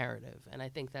without narrative, and I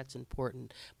think that's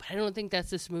important. But I don't think that's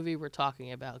this movie we're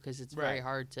talking about because it's very Right.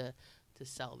 hard to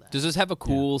sell that. Does this have a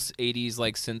cool 80s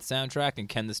like synth soundtrack, and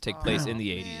can this take place in the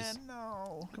 80s? Man,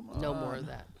 no, come on. No more of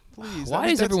that. Please. Why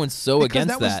That- is that's- everyone so because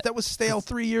against that? That was stale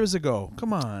 3 years ago.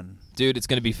 Come on. Dude, it's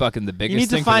gonna be fucking the You biggest need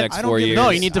to thing for the find. next I don't 4 give a- years. No,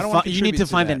 you need I to. don't wanna You need to contribute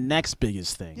to find the that. next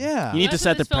biggest thing. Yeah. You need to That's set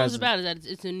what the this film's precedent. about. Is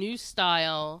that it's a new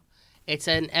style. It's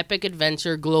an epic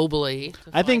adventure globally.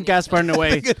 I think Gaspar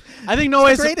Noé. I think The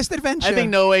Noé's greatest adventure. I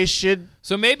think Noé should.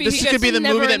 So maybe This he could gets be the movie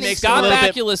that never-ending makes Scott a little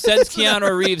bit. Bakula sends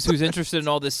Keanu Reeves, who's interested in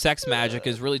all this sex magic,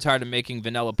 is really tired of making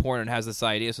vanilla porn and has this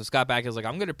idea. So Scott Bakula's like,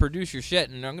 I'm going to produce your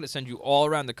shit and I'm going to send you all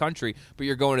around the country, but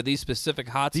you're going to these specific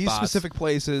hot these spots specific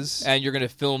places, and you're going to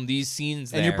film these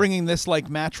scenes there. and you're bringing this like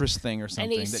mattress thing or And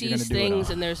something he that you're going sees to do it things,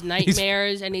 on. and there's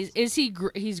nightmares, and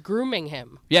he's grooming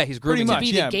him yeah, he's grooming Pretty him. much.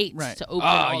 to be yeah, the gates right. to open. Oh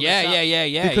all yeah, this up.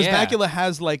 yeah. because yeah. Bakula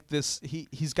has like this.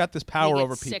 He's got this And power he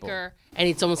over gets people. sicker, and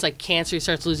it's almost like cancer. He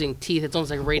starts losing teeth. It's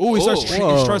almost like radio. Oh, he starts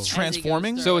Whoa. he starts As he goes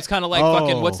transforming. through So it's kind of like Oh.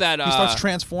 fucking what's that? He starts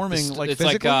transforming like it's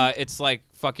physically. it's like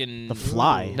fucking The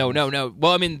Fly. No.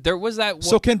 Well, I mean, there was that.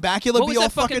 So can Bakula what be was all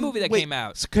that fucking movie that wait, came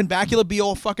out? so can Bakula be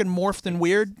all fucking morphed and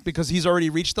weird because he's already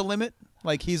reached the limit?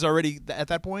 Like he's already at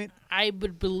that point? I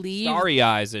would believe. Starry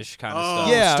Eyes ish kind of Oh. stuff.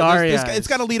 Yeah, Starry it's Eyes.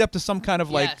 got to lead up to some kind of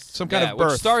like Yes. some kind Yeah, of which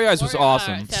birth. Starry Eyes was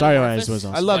awesome. Starry Eyes was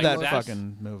awesome. I love Like that that's-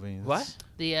 fucking movie. What?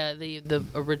 The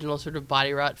original sort of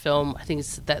body rot film. I think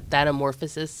it's that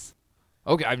Amorphosis.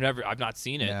 Okay, I've not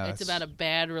seen it. Yeah. It's about a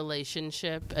bad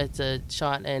relationship. It's a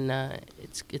shot in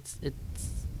it's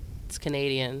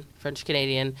Canadian, French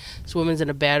Canadian. This woman's in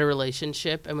a bad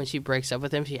relationship, and when she breaks up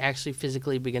with him, she actually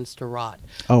physically begins to rot.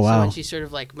 Oh So wow. when she's sort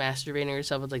of like masturbating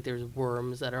herself, it's like there's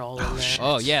worms that are all in there.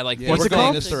 Oh yeah, like Yeah, What's we're it going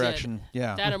called? this So good. direction.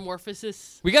 Yeah. That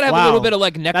Amorphosis. we gotta have a Wow. little bit of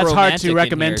like necromantic. That's hard to in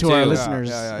recommend here, to our too. listeners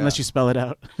Yeah. unless you spell it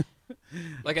out.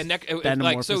 Like a like so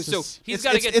Metamorphosis. he's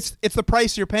got to get. it's the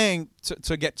price you're paying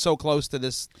to get so close to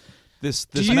this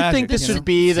Do you magic, think this you know? should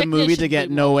be the Sickness movie to should get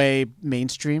be Noé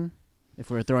mainstream? If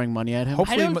we're throwing money at him.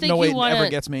 Hopefully, don't think no way you wanna- ever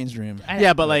gets mainstream.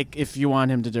 Yeah, but like if you want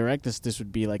him to direct this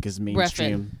would be like his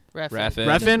mainstream. Raffin.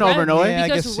 Refn over Noé? Yeah, I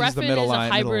Because guess he's the Refn middle is a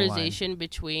line- middle line. hybridization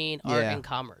between art Yeah. and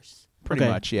commerce. Pretty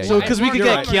Okay. much, yeah. So you're because right. we could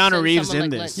More get commerce Keanu than Reeves someone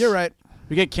in like this. Lynch. You're right.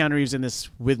 We get Keanu Reeves in this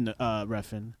with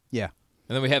Refn. Yeah.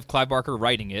 And then we have Clive Barker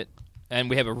writing it, and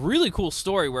we have a really cool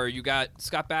story where you got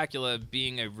Scott Bakula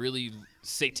being a really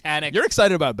satanic. You're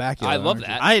excited about Bakula. I love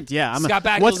aren't you? that. I'm Scott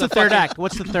Bakula's What's the a third fucking- act?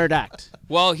 What's the third act?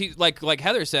 Well, he like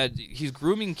Heather said, he's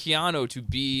grooming Keanu to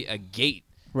be a gate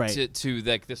Right. to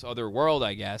like this other world,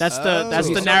 I guess. That's the So the he's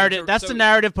narrative. starting to- That's so- the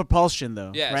narrative propulsion,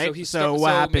 though. Yeah, right. so he's so what so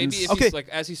happens? Maybe if Okay. he's like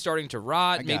as he's starting to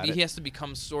rot, I got maybe it. he has to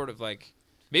become sort of like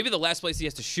maybe the last place he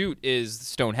has to shoot is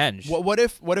Stonehenge. What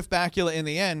if Bakula in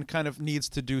the end kind of needs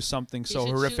to do something He so should shoot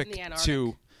in horrific the Antarctic.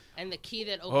 to? And the key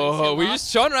that opens Oh, him up,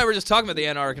 Sean and I were just talking about the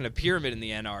Antarctic and a pyramid in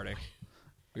the Antarctic.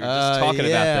 We were just talking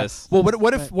yeah. about this. Well,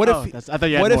 what if Oh, that's- I thought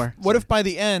you had what if more. what if by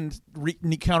the end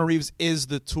Keanu Reeves is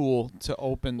the tool to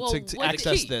open Well, to what the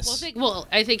access key? this?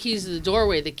 I think he's the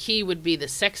doorway. The key would be the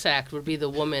sex act. Would be the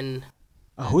woman.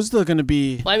 Who's the going to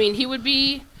be? Well, I mean, he would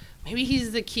be. Maybe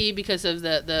he's the key because of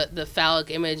the phallic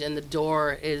image, and the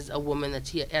door is a woman that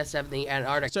he has to have in the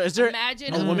Antarctic. So is there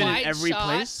Imagine a woman in wide every shot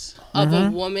place? of a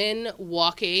woman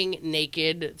walking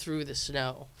naked through the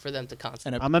snow for them to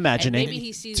constantly. And I'm And imagining. maybe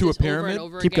he sees To a this over pyramid? and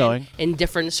over Keep again going. in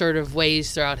different sort of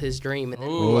ways throughout his dream. And then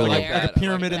Ooh, I from like there, that. Like a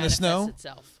pyramid it in the snow? manifests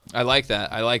itself. I like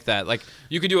that. I like that. Like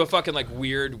you could do a fucking like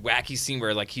weird, wacky scene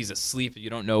where like he's asleep, you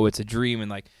don't know it's a dream, and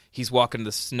like he's walking in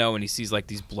the snow and he sees like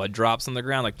these blood drops on the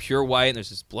ground, like pure white, and there's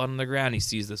just blood on the ground. He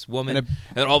sees this woman, and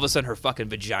then all of a sudden her fucking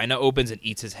vagina opens and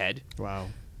eats his head. Wow.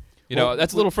 You know, Well,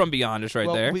 that's a little from beyond us right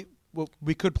well, there.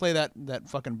 we could play that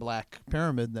fucking black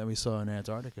pyramid that we saw in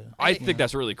Antarctica. I think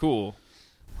that's really cool.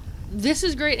 This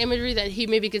is great imagery that he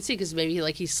maybe could see because maybe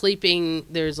like he's sleeping.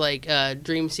 There's like a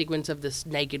dream sequence of this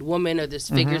naked woman or this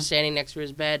figure standing next to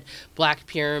his bed, black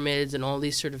pyramids, and all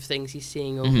these sort of things he's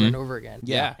seeing over and over again.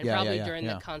 Yeah. And probably during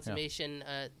yeah, the consummation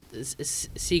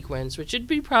sequence, which should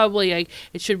be probably like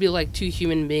it should be like two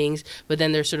human beings, but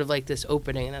then there's sort of like this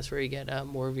opening, and that's where you get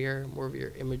more of your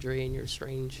imagery and your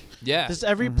strange. Yeah. Does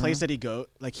every place that he go,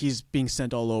 like he's being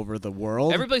sent all over the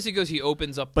world? Every place he goes, he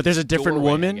opens up. But there's a this different doorway,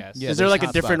 I woman. guess. Yeah, Is there like a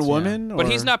there's different hotspots, yeah. woman? But or-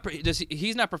 he's not.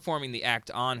 He's not performing the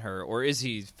act on her, or is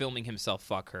he filming himself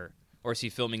fuck her, or is he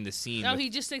filming the scene? No, with- he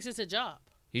just thinks it's a job.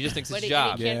 He just thinks it's But a he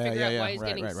job. can't Yeah, figure out yeah, why yeah. he's Right,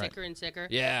 getting right, right. sicker and sicker.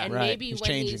 Yeah. and Right. maybe He's when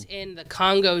changing. he's in the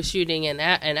Congo shooting in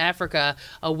Africa,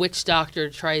 a witch doctor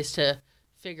tries to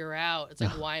figure out. It's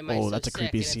like, why am I so that's a sick?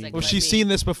 creepy And it's scene. like, Well, let she's me seen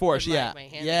this before. put my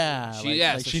hand Yeah. She, like-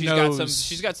 yeah, like so she she's knows. got some.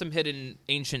 She's got some hidden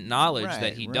ancient knowledge that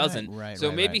Right, he right, doesn't. right, so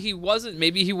right, maybe right. he wasn't.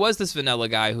 Maybe he was this vanilla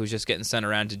guy who's just getting sent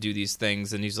around to do these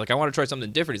things, and he's like, I want to try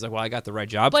something different. He's like, well, I got the right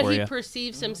job But for he you.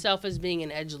 perceives himself as being an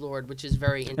edgelord, which is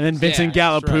very And then interesting. Vincent Yeah,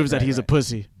 Gallo that's right, proves that right, he's a right.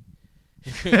 pussy,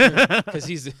 Because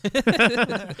he's.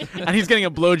 and he's getting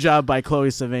a blowjob by Chloe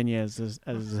Sevigny as this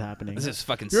is happening. This is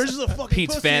fucking. You're just a fucking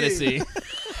Pete's pussy. fantasy.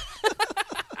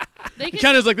 They could-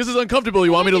 Ken is like, this is uncomfortable.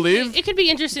 You want me to leave? It could be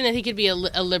interesting that he could be a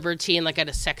libertine, like at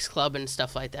a sex club and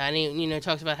stuff like that. And he,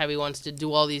 talks about how he wants to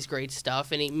do all these great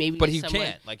stuff, and he maybe. But he someone-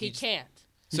 can't, like, he he just- can't.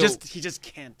 So He just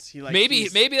can't. He like maybe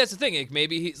he's- that's the thing. Like,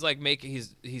 maybe he's like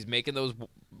he's making those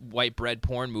white bread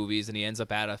porn movies, and he ends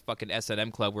up at a fucking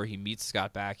S&M club where he meets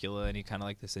Scott Bakula, and he kind of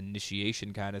like this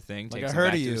initiation kind of thing. Like takes I him heard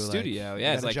back of to you. his like, studio. I Yeah,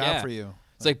 got it's a like job for you.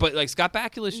 It's like, but like Scott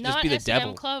Bakula should Not just be the S&M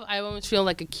devil. club. I almost feel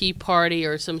like a key party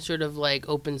or some sort of like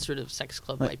open sort of sex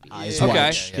club might be. Eyes Okay.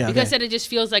 wide. Yeah, Because then it just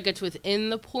feels like it's within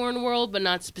the porn world, but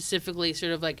not specifically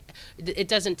sort of like it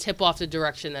doesn't tip off the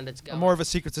direction that it's going. More of a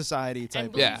secret society type.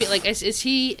 And Yeah. believe me, like is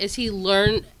he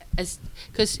learned as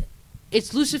because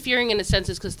it's Luciferian in a sense,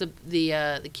 because the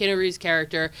Keanu Reeves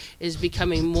character is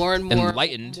becoming more and more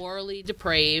Enlightened. morally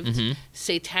depraved, Mm-hmm.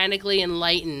 satanically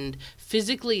enlightened,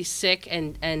 physically sick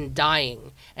and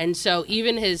dying. And so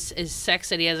even his sex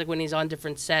that he has, like when he's on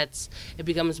different sets, it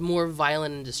becomes more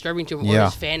violent and disturbing to him, or Yeah.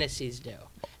 his fantasies do,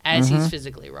 as he's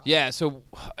physically wrong. Yeah, so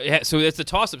it's the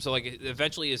toss up. So like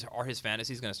eventually are his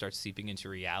fantasies going to start seeping into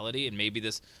reality, and maybe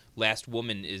this last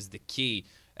woman is the key.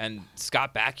 And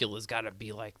Scott Bakula's got to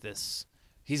be like this.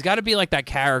 He's got to be like that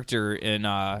character in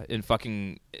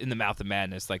fucking In the Mouth of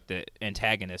Madness, like the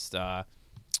antagonist.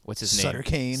 What's his name? Sutter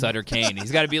Kane. Sutter Kane.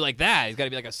 He's got to be like that. He's got to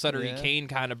be like a Sutter Yeah. Kane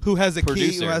kind of Who has a key?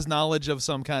 producer. Who has knowledge of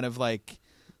some kind of like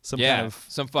some yeah, kind of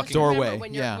some fucking doorway. Remember,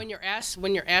 when you're, yeah.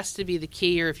 when you're asked to be the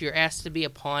key, or if you're asked to be a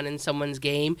pawn in someone's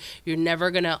game, you're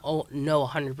never gonna know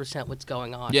 100% what's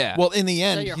going on. Yeah. Well, in the so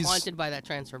end, you're he's haunted by that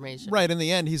transformation. right. In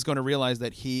the end, he's going to realize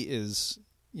that he is,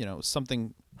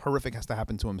 something horrific has to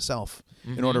happen to himself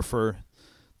in order for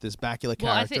this Bakula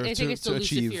Well, I character think it's to the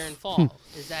achieve. Luciferian fall.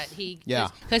 Is that he? Yeah.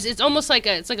 Because it's almost like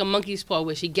a monkey's paw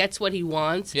wish. He gets what he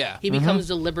wants. Yeah. He becomes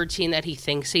the libertine that he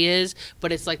thinks he is,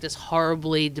 but it's like this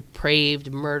horribly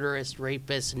depraved, murderous,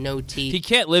 rapist, no teeth. He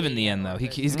can't live in the end though.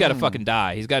 He's got to fucking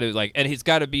die. He's got to and he's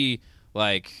got to be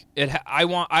like it. I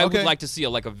Okay. would like to see a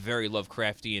very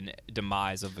Lovecraftian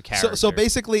demise of the character. So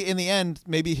basically, in the end,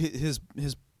 maybe his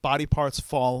body parts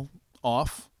fall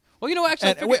off, Well, you know, actually,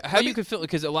 I And- figured wait, how let you me- could feel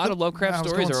because a lot of I Lovecraft was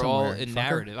stories going are all somewhere, in fucker.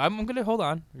 narrative. I'm gonna hold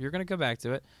on. You're gonna come back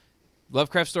to it.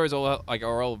 Lovecraft stories are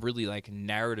all really like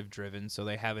narrative driven, so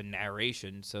they have a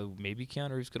narration. So maybe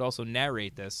Keanu Reeves could also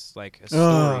narrate this like a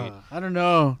story. I don't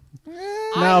know. I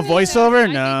No, think voiceover? I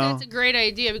think No. that's a great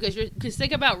idea because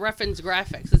think about reference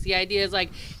graphics. Because the idea is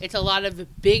like it's a lot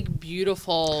of big,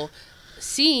 beautiful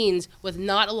scenes with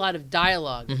not a lot of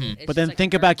dialogue. It's But just then like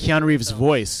think a about very Keanu simple Reeves' film.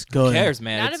 voice. Go Who ahead. cares,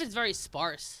 man? None It's- of it's very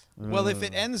sparse. Well,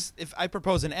 if I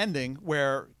propose an ending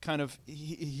where kind of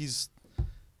he's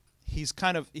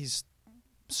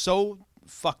so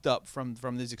fucked up from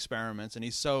these experiments, and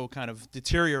he's so kind of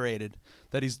deteriorated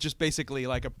that he's just basically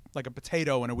like a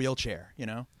potato in a wheelchair, you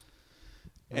know.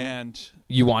 And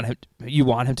you want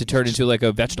him to turn into like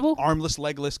a vegetable? armless,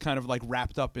 legless, kind of like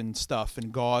wrapped up in stuff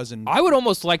and gauze and. I would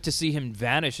almost like to see him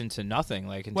vanish into nothing,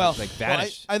 like into like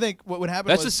vanish. I think what would happen.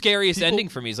 That's was the scariest people- ending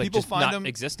for me. Is like people just find not him,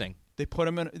 existing. They put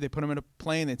him in a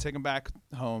plane. They take him back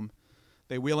home.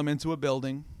 They wheel him into a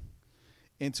building,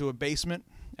 into a basement,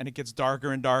 and it gets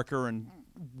darker and darker and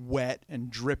wet and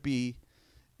drippy,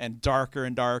 and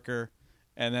darker,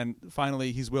 and then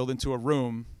finally he's wheeled into a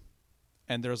room,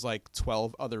 and there's like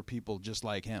 12 other people just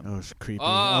like him. Oh, it's creepy. Oh,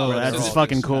 Oh, where that's they're all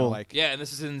fucking just kinda cool. like- Yeah, and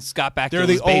this is in Scott Bakula's they're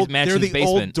the old mansion's basement.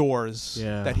 old doors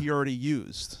Yeah. that he already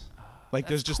used. Like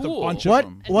there's just cool. a bunch What?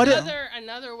 of them. What?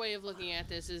 Another way of looking at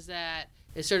this is that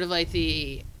it's sort of like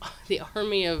the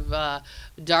army of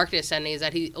darkness, and is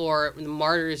that or the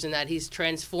martyrs, and that he's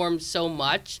transformed so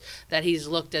much that he's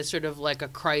looked as sort of like a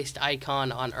Christ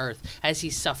icon on Earth as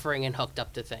he's suffering and hooked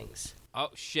up to things. Oh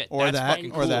shit! Or that's that, fucking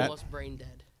And or he's that. almost brain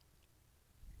dead.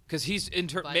 Because he's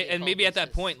By the and maybe at that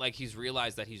accomplices. point, like he's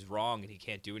realized that he's wrong and he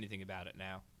can't do anything about it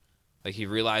now. Like he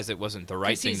realized it wasn't the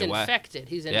right 'Cause thing he's to do. infected.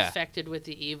 He's Yeah. infected with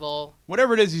the evil.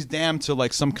 Whatever it is, he's damned to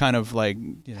like some kind of like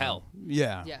Hell.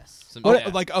 Yeah. Yes.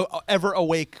 Like a ever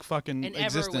awake fucking An ever-awake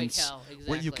existence hell,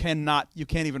 where you exactly. you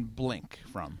can't even blink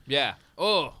from. Yeah.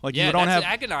 Oh. Like yeah, you don't that's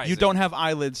have agonizing. you don't have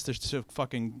eyelids to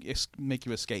fucking make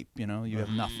you escape. You know, you have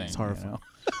nothing. It's horrifying.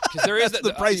 Because there is That's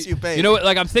the price you pay. You know what?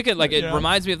 Like I'm thinking, like it Yeah.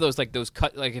 reminds me of those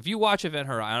cut. Like if you watch Event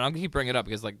Horizon, I'm gonna keep bringing it up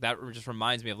because like that just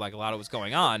reminds me of like a lot of what's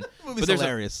going on. movie's but there's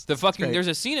hilarious. The It's fucking great. there's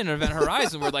a scene in Event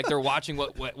Horizon where like they're watching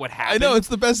what I happened. know it's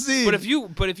the best scene. But if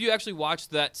you actually watch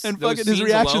that and those fucking his scenes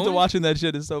reaction alone, to watching that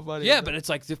shit is so funny. Yeah, but it's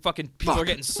like the fucking people are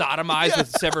getting sodomized with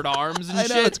severed arms and I know,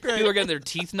 shit. it's great. People are getting their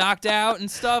teeth knocked out and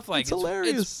stuff. Like it's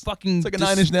hilarious. It's fucking. It's like a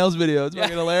Nine Inch Nails video. It's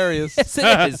fucking hilarious. Yes,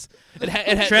 it is. It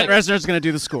Trent like, Reznor's going to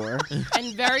do the score.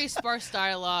 And very sparse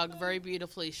dialogue, very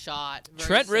beautifully shot. Very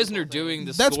Trent simple Reznor thing. doing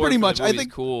the That's score pretty for much- the I movie is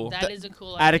think cool. That is a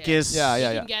cool Atticus. idea. Yeah, You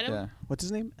yeah, can get him? yeah. What's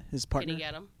his name? His Can partner? you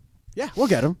get him? Yeah, we'll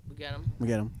get him. We get him. We'll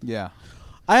get him. Yeah.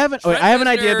 I have an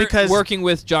idea Reznor because working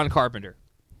with John Carpenter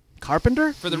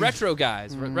Carpenter? for the retro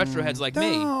guys, retro heads like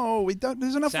me. No, we don't.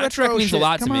 There's enough Soundtrack retro means a shit.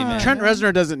 lot to Come me, on. man. Trent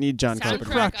Reznor doesn't need John Carpenter.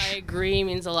 Soundtrack, Crutch. I agree,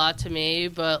 means a lot to me,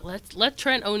 but let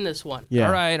Trent own this one. Yeah.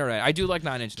 All right. I do like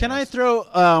Nine Inch Nails. Can I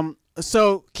throw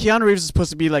so Keanu Reeves is supposed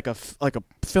to be like a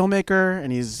filmmaker,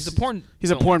 and he's He's a porn.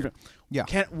 He's a porn. filmmaker.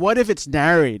 Yeah. What if it's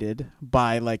narrated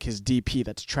by like his DP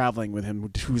that's traveling with him,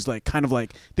 who's like kind of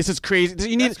like, this is crazy.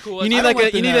 You need That's cool. you need I like don't like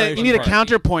a the you need a narration you need a part.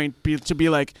 counterpoint to be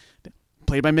like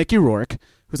played by Mickey Rourke,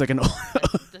 who's like an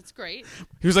That's great.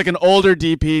 who's like an older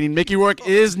DP, and Mickey Rourke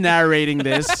is narrating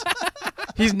this.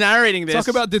 He's narrating this. Talk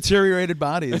about deteriorated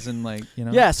bodies and like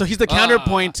yeah. So he's the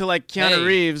counterpoint to like Keanu hey.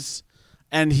 Reeves,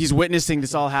 and he's witnessing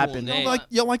this all happen. name.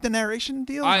 You don't like the narration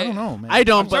deal? I don't know, man. I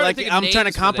don't, I'm but trying like to think of I'm trying to names for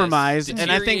this. compromise, and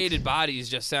I think Deteriorated Bodies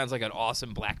just sounds like an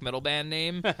awesome black metal band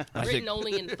name. I Written think,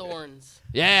 only in thorns.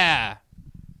 yeah.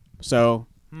 so.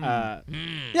 Yeah,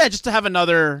 just to have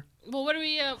another Well, what do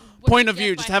we what point do of we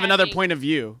view, get just by have another having point of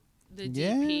view. The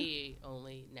Yeah. DP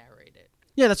only narrated.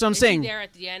 Yeah, that's what I'm Is saying. he there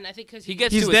at the end? I think because He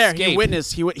gets He's to there. escape. He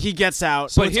witnessed. He gets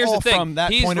out. So But it's here's all the thing: from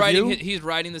that he's point of writing view? he's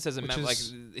writing this as a Which like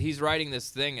is- he's writing this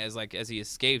thing as he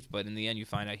escaped, but in the end you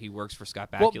find out he works for Scott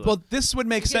Well, Bakula. this would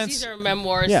make because sense. these are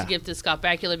memoirs Yeah. to give to Scott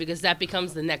Bakula because that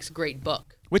becomes the next great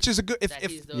book. Which is a good That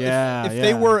he's the- if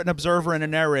they were an observer and a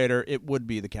narrator, it would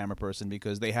be the camera person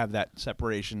because they have that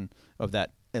separation of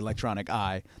that electronic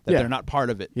eye that Yeah. they're not part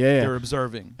of it. Yeah, yeah. They're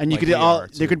observing. and you like could we all are,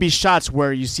 there too. could be shots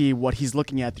where you see what he's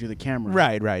looking at through the camera.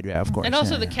 right, yeah, of course. And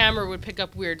also yeah, the yeah. camera would pick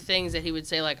up weird things that he would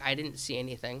say like, "I didn't see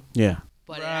anything," Yeah.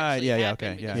 but it Right, actually yeah,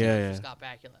 happened okay, yeah. because it Yeah, was yeah. Scott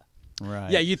Bakula.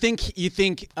 Right. Yeah, you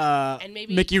think And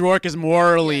maybe- Mickey Rourke is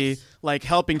morally Yes. like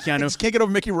helping Keanu. Just can't get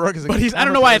over Mickey Rourke as a But I don't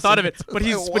camera know why I person. thought of it. It's But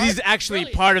he's like, actually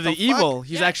Really? part of the The fuck? evil.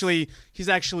 He's Yes.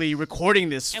 actually recording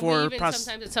this And for we even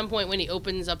sometimes at some point when he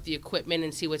opens up the equipment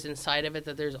and see what's inside of it,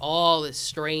 that there's all this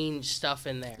strange stuff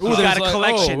in there. Ooh, he's got a There's like-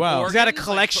 collection. oh, wow. He's got a Organs?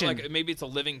 collection. Like maybe it's a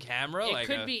living camera. It like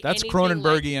could be That's anything like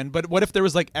Cronenbergian, but what if there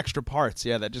was like extra parts?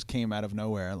 Yeah, that just came out of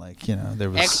nowhere. Like there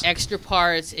was. extra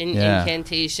parts, Yeah.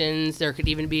 incantations. There could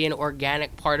even be an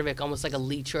organic part of it, almost like a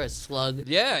leech or a slug.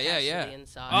 Yeah, attached to yeah. the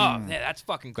inside. Oh, man, that's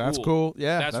fucking cool. That's cool.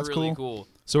 Yeah, that's really cool.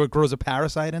 So it grows a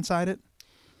parasite inside it.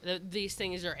 These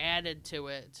things are added to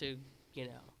it to,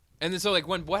 And then so like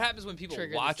what happens when people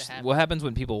Trigger this watch? to happen. What happens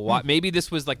when people watch? Maybe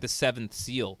this was like the seventh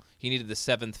seal. He needed the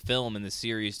seventh film in the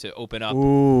series to open up.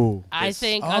 Ooh. I This-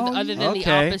 think Oh, other than the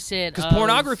okay. opposite. Because of-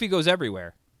 pornography goes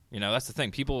everywhere. That's the thing.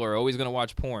 People are always going to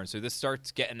watch porn. So this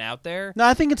starts getting out there. No,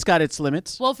 I think it's got its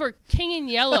limits. Well, for King in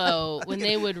Yellow, when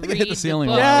they would think it read hit the ceiling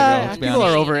book, a while ago, I let's be people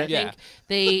honest. are over it. Yeah.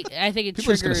 I think it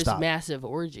People are just gonna triggers stop. massive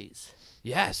orgies.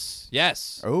 Yes.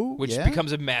 Oh, Which yeah?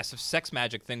 becomes a massive sex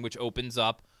magic thing, which opens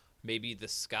up maybe the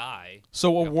sky. So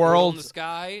a portal in world, the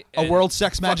sky. a and world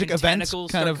sex magic fucking event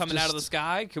tentacles kind start of coming out of the just-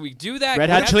 sky. Can we do that? Red Can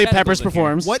we Hot have Chili tentacles Peppers in here?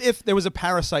 performs. What if there was a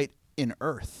parasite in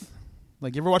Earth?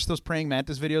 Like, you ever watch those praying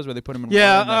mantis videos where they put them in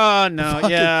Yeah. water and Oh no. fucking-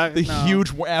 Yeah. the no. huge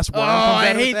ass worm. Oh, comes out I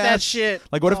of its hate that ass? shit.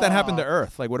 Like, what if that happened to Oh.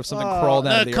 Earth? Like, what if something crawled out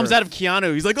No, of the it comes Earth? out of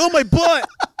Keanu. He's like, "Oh my butt,"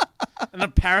 and the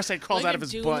parasite crawls Like out a of his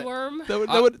dune butt. worm.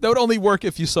 That would only work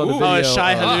if you saw the Ooh. video.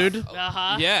 Shai of- Halud.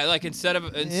 Uh-huh. Yeah, like instead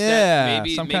Yeah,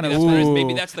 maybe some maybe kind of- that's what it is. ooh.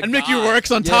 Maybe that's the And Mickey god. Rourke's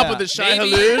on top Yeah. of the Shai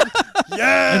Maybe. Halud.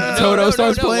 And Toto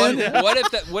starts playing. What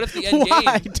if the end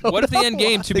Why, game? What if the end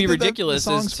game to They be did that- ridiculous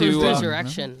the is songs to for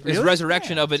Resurrection. is Really?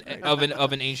 resurrection of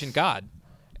an ancient god.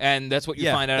 And that's what you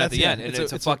Yeah, find out at that's the it. end. And It's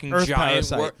it's a- a it's a fucking earth giant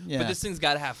parasite. Yeah. But this thing's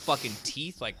got to have fucking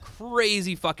teeth, like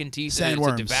crazy fucking teeth, and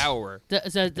Sandworms. it's a devourer.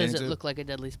 Does it Into- look like a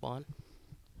deadly spawn?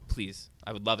 Please,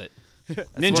 I would love it. Ninja. one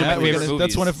of my Yeah, favorite we're gonna- movies.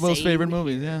 that's one of Will's Same. favorite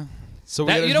movies. Yeah. So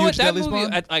we That, got a you know what? huge That Deadly movie,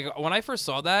 Spawn? like when I first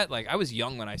saw that, like I was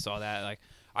young when I saw that. Like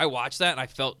I watched that and I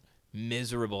felt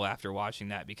miserable after watching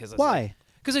that because I was Why?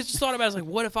 Because I just thought about it, I was like,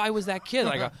 what if I was that kid?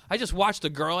 Like I just watched a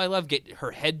girl I love get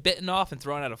her head bitten off and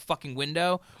thrown out a fucking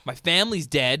window. My family's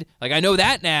dead. Like I know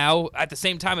that now. At the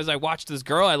same time as I watched this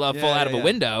girl I love fall out of a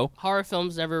window. Horror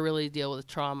films never really deal with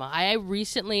trauma. I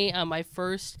recently, my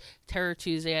first Terror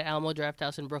Tuesday at Alamo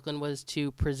Drafthouse in Brooklyn was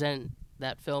to present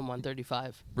that film on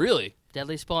 35. Really?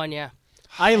 Deadly Spawn, yeah.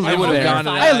 I live would've there. gone to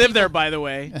I that. live there, by the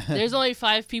way. There's only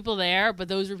 5 people there, but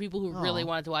those were people who really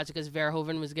wanted to watch it because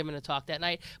Verhoeven was giving a talk that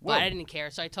night. But I didn't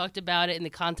care, so I talked about it in the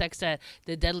context that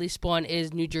the Deadly Spawn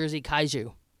is New Jersey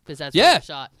Kaiju because that's Yeah. where it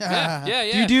shot.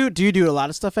 Yeah. Do you do a lot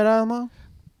of stuff at Alamo?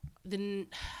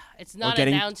 It's not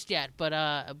getting- announced yet, but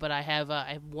I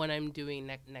have one I'm doing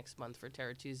next month for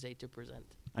Terror Tuesday to present.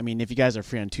 I mean, if you guys are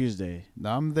free on Tuesday.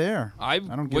 No, I'm there. I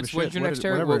don't give a shit. What's your next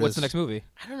terror? Whatever it What's the is. next movie?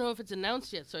 I don't know if it's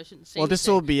announced yet, so I shouldn't say. Well, this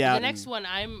anything. will be out The in- next one,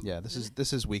 Yeah,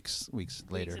 this is weeks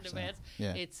later. in so, advance.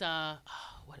 Yeah. It's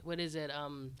what is it?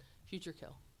 Future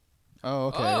Kill. Oh,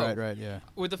 okay. Oh. Right. Yeah.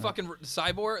 With the fucking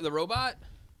cyborg, the robot?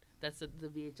 That's the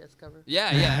VHS cover.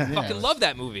 Yeah. I fucking love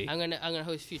that movie. I'm gonna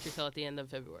host Future Kill at the end of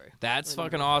February. That's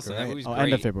fucking awesome. That Great. movie's Oh, great.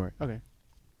 end of February. Okay.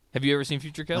 Have you ever seen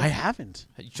Future Kill? I haven't.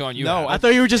 Sean, you No, have. I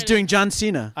thought you were just doing John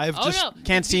Cena. I've Oh just. no!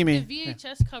 can't see me. The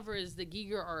VHS cover is the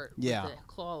Giger art. Yeah. With the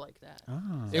claw like that.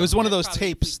 Oh. It was one of That those probably,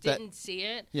 tapes if we that. didn't see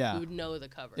it. Yeah. We would know the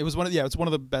cover. It was one of it's one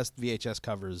of the best VHS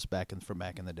covers back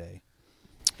in the day.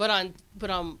 But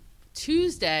on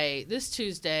Tuesday, this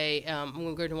Tuesday, I'm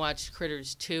going to watch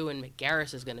Critters 2, and Mick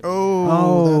Garris is going to be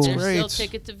Oh, that's there. There's great. still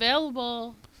tickets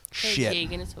available. Craig Shit.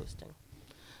 Hagan is hosting.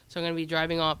 So I'm going to be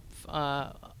driving off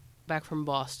back from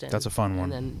Boston. That's a fun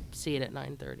one. And then see it at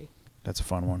 9:30. That's a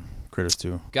fun one. Critters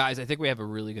 2. Guys, I think we have a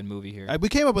really good movie here. We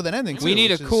came up with an ending. We too,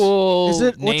 need a which is- cool Is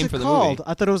it name what's it for the called? movie.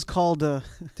 I thought it was called.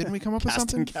 Didn't we come up with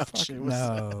Casting something? Couch. Fuck, It was-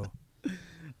 no.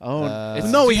 Oh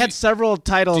It's- no, do we you- had several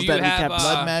titles do you that we have, kept.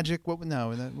 Blood magic. What?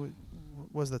 No. What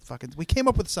was that fucking? We came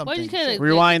up with something. What you kind of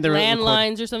Rewind the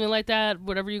landlines or something like that?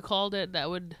 Whatever you called it, that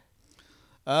would.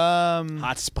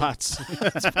 Hot spots.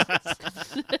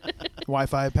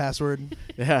 Wi-Fi password.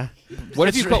 Yeah. What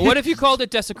if you called it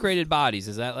Desecrated Bodies?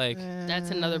 Is that like? That's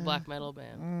another black metal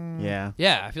band. Yeah.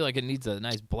 Yeah, I feel like it needs a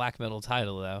nice black metal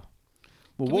title though.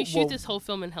 Can we shoot this whole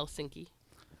film in Helsinki?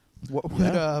 What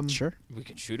would Sure. We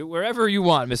can shoot it wherever you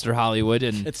want, Mr. Hollywood.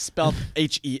 And It's spelled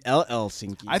HELL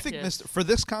Sinky. I think Yes. for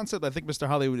this concept, I think Mr.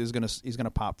 Hollywood is gonna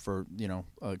pop for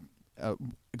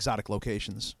exotic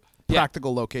locations, Yeah.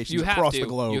 practical locations you have across to. the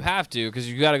globe. You have to because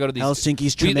you got to go to these.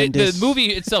 Helsinki's the tremendous. movie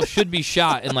itself should be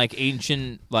shot in like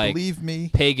ancient, like Believe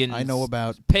me, pagan. I know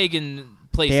about. pagan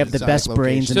places. They have the Exotic best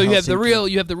brains. locations. So in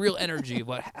you have the real energy of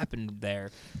what happened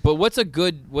there. But what's a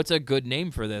good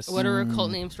name for this? What are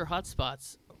cult names for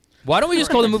hotspots? Why don't we just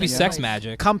call the movie Yeah. Sex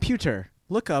Magic? Computer.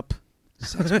 Look up.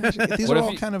 These What are if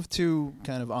all you- kind of too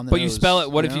kind of on the But you nose, spell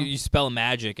it. What if know? you spell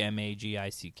magic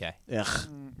MAGICK? Ugh.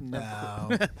 No.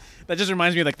 That just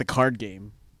reminds me of like the card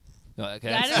game. No, okay,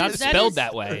 That it's not is- that spelled is-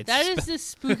 that way. It's That is this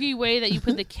spooky way that you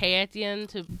put the K at the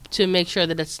end to make sure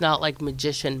that it's not like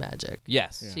magician magic.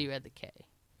 yes. So you add the K.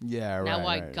 Yeah, right. Now,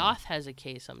 why right. goth has a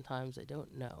K sometimes, I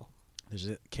don't know. There's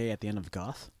a K at the end of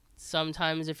goth.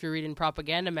 Sometimes, if you're reading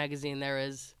propaganda magazine, there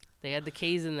is. They had the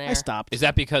K's in there. I stopped. Is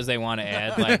that because they want to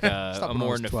add like a when I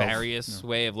more was 12. nefarious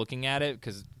way of looking at it?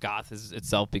 Because goth has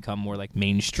itself become more like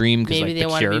mainstream. 'Cause, Maybe like, they The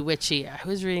want to Cure- be witchy. I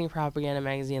was reading propaganda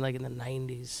magazine like in the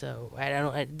 90s, so I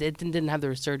don't. It didn't have the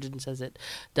resurgence as it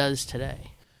does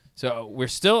today. So we're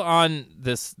still on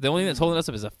this. The only thing that's holding us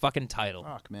up is a fucking title.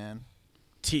 Fuck, man.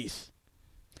 Teeth.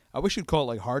 I wish you'd call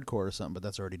it like hardcore or something, but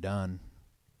that's already done.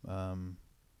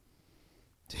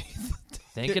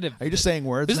 Think of. Are you just saying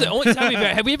words? This is the now? only time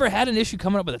have we ever had an issue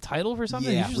coming up with a title for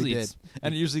something? Yeah, Usually we did. it's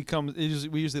And it usually comes.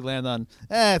 We usually land on.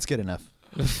 It's good enough.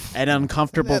 An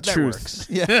uncomfortable That truth. works.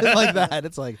 Yeah, like that.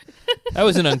 It's like that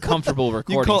was an uncomfortable you can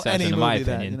recording call session, any in my movie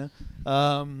that. opinion. You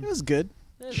know. It was good.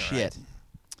 Shit.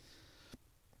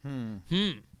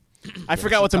 I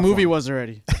forgot what the tough movie one. was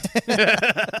already.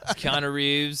 Keanu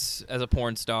Reeves as a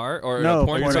porn star or No, a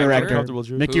porn porn director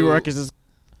director. Mickey Who- Rourke is his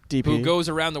DP. who goes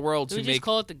around the world Do to we make. just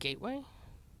call it the Gateway?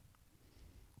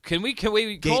 Can we call the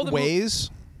movie? Gateways,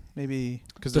 maybe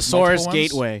because Thesaurus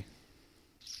Gateway.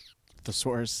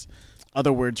 Thesaurus.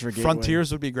 Other words for gateway.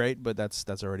 Frontiers would be great, but that's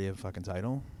already a fucking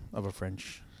title of a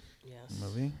French Yes.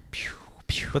 movie.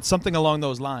 But something along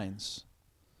those lines,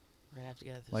 We're gonna have to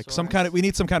get a like thesaurus. some kind of. We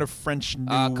need some kind of French new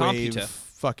wave, Computer.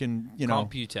 fucking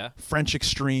Computer. French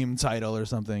extreme title or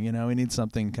something. You know, we need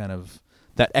something kind of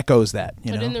that echoes that.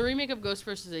 You But know, in the remake of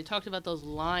Ghostbusters, they talked about those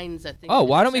lines that. Oh,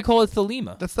 why don't we call it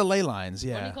Thelema? that's the ley lines.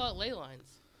 Why don't Yeah, you call it ley lines?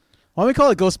 Why don't we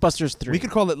call it Ghostbusters 3? we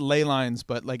could call it ley lines,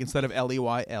 but like instead of LEY,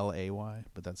 LAY.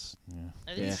 But that's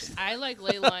I think I like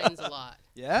ley lines a lot.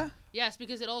 yeah. Yes,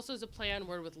 because it also is a play on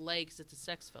word with lay, 'cause it's a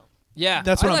sex film. Yeah,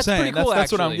 That's what I'm saying. Pretty cool,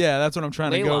 that's what I'm. actually. Yeah, that's what I'm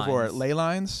trying Ley to go for. lines. Ley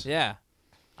lines. Yeah,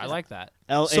 I like that.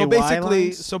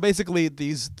 L-A-Y So basically,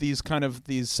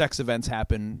 these sex events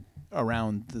happen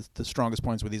around the strongest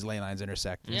points where these ley lines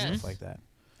intersect and Yes. stuff like that.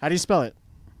 How do you spell it?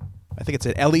 I think it's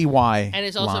an LEY. And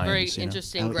it's also a very lines, you know?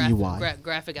 interesting L-E-Y.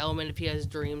 graphic element if he has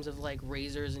dreams of like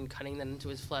razors and cutting them into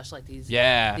his flesh, like these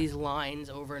Yeah. these lines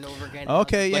over and over again.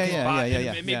 Okay, Like yeah, his yeah, body- yeah,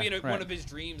 yeah, Maybe yeah, in one right. of his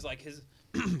dreams, like his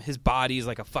his body is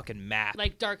like a fucking map.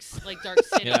 Like Dark City.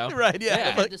 You know? Right, yeah.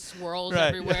 Had Like, the swirls right.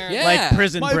 everywhere. Yeah. Like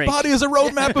Prison my Break. body is a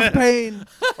roadmap of pain.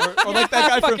 Or like that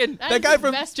guy Fucking- from that guy his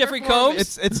from best Jeffrey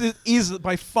performance. Combs? It's easily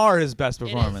by far his best It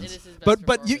is performance. his best but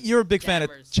performance. you're a big fan of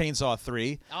Dammers. Chainsaw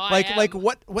 3. Oh, I like am.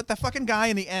 what the fucking guy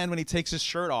in the end when he takes his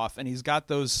shirt off and he's got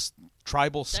those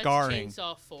tribal That's scarring.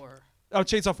 Chainsaw 4. Oh,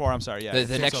 Chainsaw 4. I'm sorry. Yeah,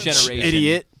 The Chainsaw next 4. generation.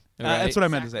 Idiot. Right? That's what I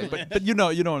meant to say. But you know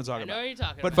what I'm I talking know about. what you're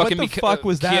talking But about. what the fuck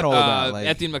was that all about? Like-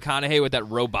 Anthony McConaughey with that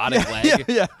robotic leg.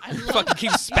 yeah. I love Fucking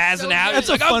keeps spazzing so out. good. It's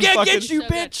like, That's a I'm fun gonna fucking- get you, So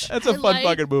good. bitch. That's a I fun like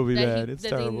fucking movie, that man. he- It's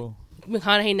that they- terrible.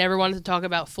 McConaughey never wanted to talk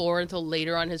about 4 until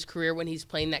later on his career when he's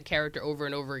playing that character over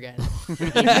and over again. In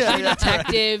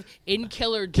Detective, in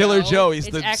Killer Joe. Killer Joe, he's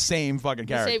it's the same fucking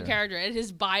the character. same character. And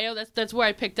his bio, that's where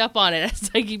I picked up on it.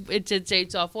 It's like it did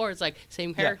Chainsaw 4. It's like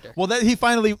same Yeah. character. Well, he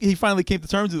finally came to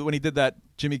terms with it when he did that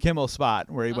Jimmy Kimmel spot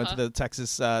where he went to Uh-huh. the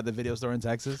Texas, the video store in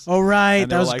Texas. Oh, right.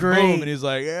 and they That were was like, great. Boom, and he's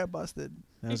like, yeah, busted.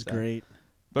 That was great.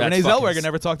 But That's Renee fucking Zellweger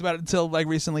never talked about it until like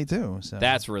recently too. So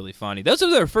That's really funny. Those are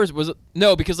their first.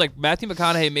 No, because like Matthew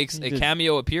McConaughey makes He a did.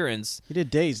 cameo appearance. He did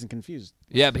Dazed and Confused.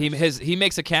 Yeah, but he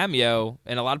makes a cameo,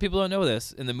 and a lot of people don't know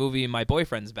this in the movie My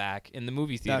Boyfriend's Back in the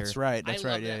movie theater. that's right. That's I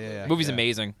right. love Yeah, that yeah, yeah. movie. Movie's yeah.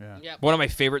 amazing. Yeah. Yep. One of my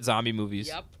favorite zombie movies.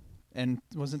 Yep. And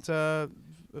wasn't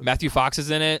Matthew Fox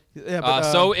is in it. yeah, but,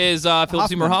 So is Philip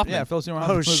Seymour Hoffman. Yeah, Philip Seymour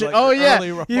Hoffman. Oh, was, shit. like, oh, the yeah. early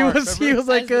He part, was remember?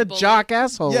 like As a the bully. jock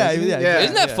asshole. Yeah, wasn't he? yeah.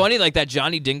 Isn't that Yeah. funny? Like that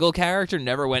Johnny Dingle character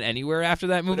never went anywhere after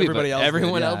that movie. everybody else did.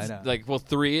 everyone Yeah, I else, know. like, well,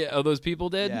 3 of those people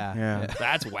did. Yeah. Yeah.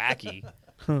 That's wacky.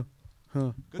 Well,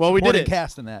 we did Supporting it.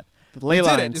 cast in that. Ley We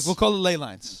did lines. it. We'll call it ley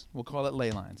lines. We'll call it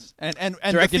ley lines. And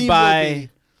the Directed theme by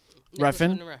Nicholas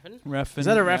Refn? Refn. will be Refn. Is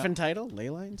that a yeah. Refn title? Ley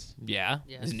lines? Yeah.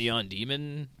 Yes. Is Neon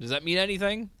Demon? Does that mean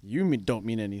anything? You don't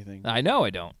mean anything. I know I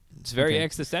don't. It's very Okay.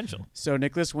 existential. So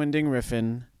Nicholas Winding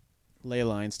Refn, Ley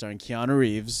lines, starring Keanu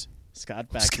Reeves, Scott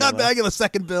Bakula, Scott Bakula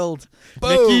second build.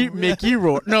 Boom. Mickey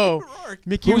Rourke. No,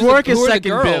 Mickey Who's Rourke the, is who are the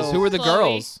second girls? bill. Who are the Chloe.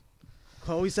 girls?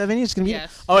 Chloe Sevigny is gonna be.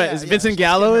 Yes. Oh, Yeah, is yeah, Vincent she's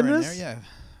Gallo in getting her this? there, yeah.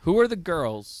 Who are the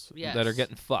girls Yes. that are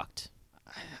getting fucked?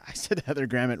 I said Heather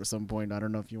Graham at some point. I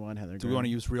don't know if you want Heather. Do we want to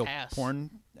use real Pass. porn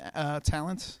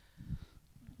talent?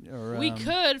 Or, We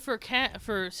could for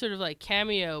sort of like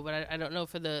cameo, but I don't know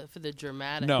for the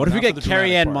dramatic. No. What if we not for get the Carrie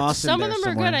dramatic Ann parts. Moss in Some of there them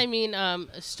somewhere? are good. I mean,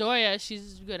 Stoya,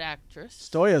 she's a good actress.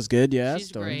 Stoya's good, yeah.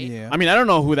 She's Stoya. great. Yeah. I mean, I don't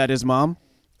know who that is, Mom.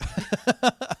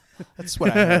 That's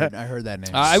what I heard. I heard that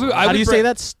name. I would How do you say bring-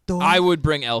 that? Stoya? I would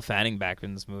bring Elle Fanning back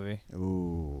in this movie.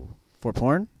 Ooh. For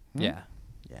porn? Yeah.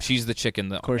 Yeah. She's the chick in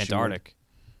the course you would. Antarctic.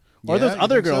 Or those you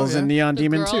other think so? girls in Yeah. Neon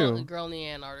Demon The too. girl in the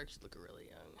Antarctic, she's looking really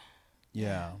young.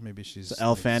 Yeah, maybe she's So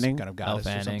Elle Fanning? kind of Elle goddess or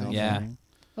Fanning, something. yeah.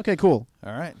 Okay, cool.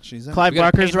 All right, she's in. Clive We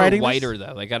gotta Barker's paint her writing this? whiter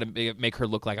though. They got to make her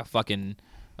look like a fucking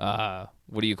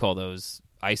what do you call those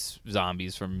ice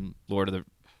zombies from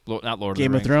not Lord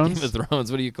Game of of the Thrones? Rings. Game of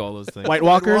Thrones. What do you call those things? White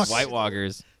Walkers? White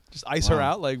Walkers. Just ice her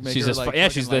Wow. out, like make She's her just like yeah.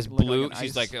 fucking, She's this like, look blue. like an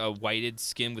She's ice. like a whited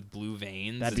skin with blue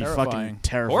veins. That'd be and- Terrifying. fucking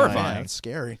terrifying. Horrifying. Yeah, it's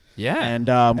scary. yeah. And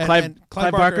And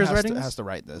Clive Barker Barker's has writing to, this? has to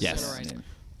write this. Yes. He's gonna write it.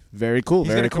 Very cool. He's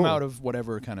very gonna cool. come out of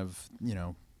whatever kind of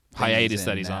thing Hiatus he's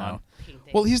that in he's now. on. Painting.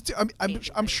 Well, I'm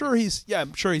Painting. sure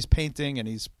he's painting, and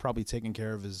he's probably taking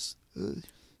care of his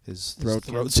Throat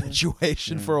throat cancer.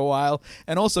 situation for a while,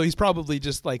 and also he's probably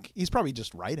just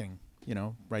writing,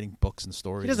 writing books and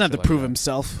stories. He doesn't have and to shit prove like that.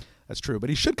 himself. That's true, but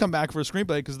he should come back for a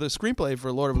screenplay because the screenplay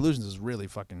for Lord of Illusions is really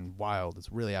fucking wild.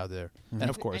 It's really out there, and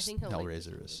of I course think he'll like this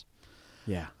Hellraiser movie. is.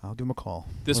 Yeah. I'll give him a call.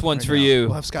 This Look one's right for now. you,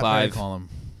 We'll have Scott Perry Clive. call him.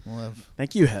 We'll have.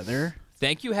 Thank you, Heather.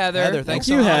 Thank you, Heather. Heather, Thank thanks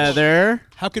you, so much. Heather.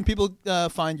 How can people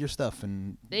find your stuff?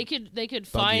 And They could Bug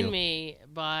find you. me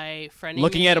by friending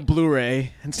Looking me. at a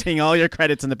Blu-ray and seeing all your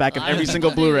credits in the back A of lot every people single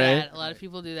do Blu-ray. that. A lot of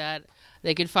people do that.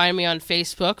 They could find me on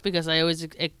Facebook because I always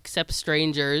accept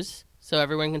strangers, so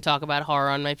everyone can talk about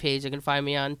horror on my page. They can find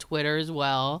me on Twitter as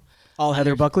well. All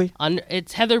Heather Buckley.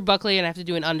 It's Heather Buckley, and I have to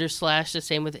do an underslash. The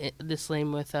same with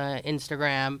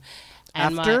Instagram.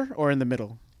 And After or in the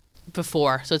middle?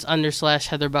 before, so it's underslash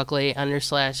Heather Buckley on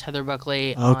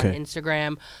Okay.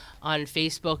 Instagram. On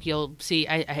Facebook, you'll see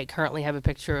I currently have a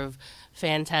picture of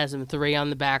Phantasm 3 on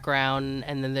the background,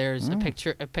 and then there's a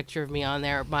picture of me on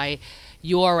there. My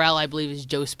URL, I believe, is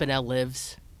Joe Spinell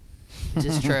Lives, which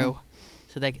is true.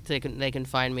 So they can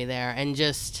find me there. And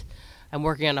just I'm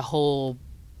working on a whole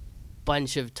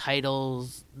bunch of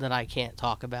titles that I can't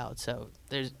talk about. So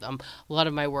there's a lot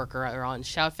of my work are on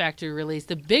Shout Factory release.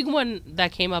 The big one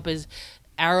that came up is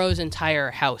Arrow's entire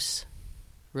House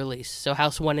release. So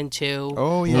House 1 and 2.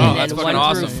 oh yeah. And Oh, that's then fucking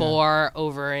 1 through awesome. 4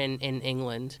 over in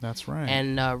England. That's right.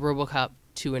 And RoboCop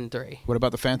 2 and 3. What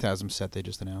about the Phantasm set they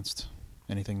just announced?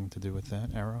 Anything to do with that?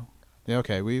 Arrow? Yeah.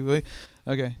 Okay. We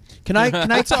okay. Can I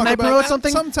Talk about promote that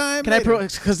something? sometime Can I later.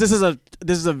 because this is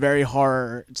a very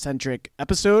horror centric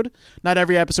episode. Not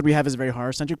every episode we have is very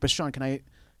horror centric, but Sean, can I?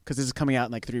 Because this is coming out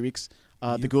in like 3 weeks.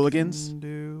 The You Gooligans. can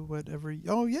do whatever.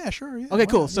 Oh yeah, sure. Yeah, Okay, why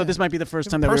cool. not? So Yeah. this might be the first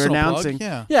Give time a that we're personal plug,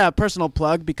 announcing. yeah. personal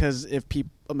plug because if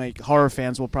people, like horror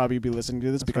fans, will probably be listening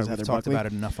to this because We've Heather talked Buckley. about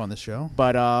it enough on the show.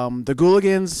 But the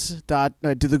Gooligans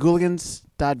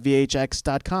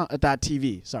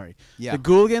 .vhx.com.tv. Sorry, Yeah. the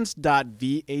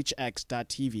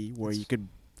Gooligans.vhx.tv, where you could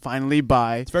finally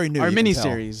buy It's very new. our you can tell.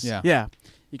 miniseries. Yeah.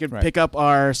 You could Right. pick up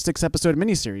our 6-episode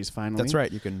miniseries finally. That's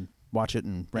right. You can watch it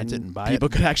and rent it and buy people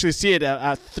it. could actually see it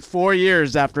 4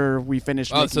 years after we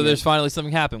finished. Oh, making so there's it. finally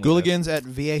something happening. with it. Gooligans at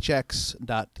VHX.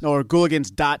 Or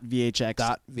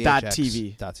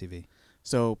Gooligans.vhx.tv. TV.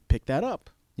 So pick that up.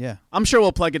 Yeah. I'm sure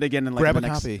we'll plug it again in like Grab the a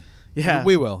next. copy. Yeah,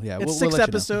 We will. Yeah. It's we'll 6 let you know.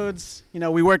 episodes. You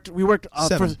know, we worked. For,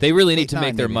 Seven. They really need 8, to 9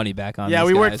 make their maybe. money back on. yeah,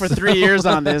 these we worked guys. for 3 years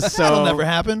on this. So That'll never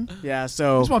happen. Yeah, I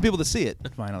so just want people to see it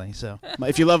finally. So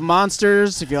if you love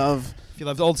monsters, if you love if you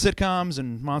love old sitcoms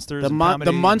and monsters, the and the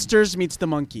comedy, monsters meets the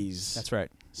monkeys. That's right.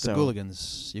 The So-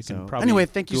 Gooligans. You can So, probably. anyway,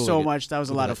 thank you Google so it. much. That was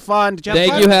a Google lot it. of fun. Did you have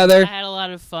Thank fun? you, I Heather. had a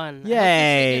lot of fun.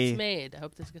 Yay. I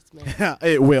hope this gets made.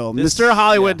 It will. This- Mr.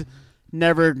 Hollywood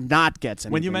never not gets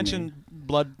anything. When you made. mentioned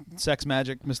blood, sex,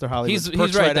 magic, Mr. Hollywood He's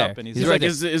perks right there. up and He's he's right like, there.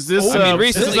 is this? Oh, I mean,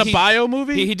 is this recently a he- bio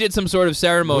movie? He did some sort of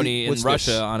ceremony in What's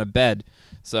Russia this? on a bed,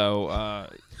 so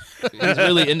he's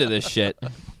really into this shit.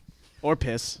 or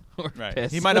piss. Or Right.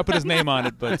 piss. He might not put his name on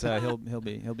it, but he'll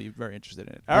be very interested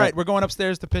in it. All right, we're going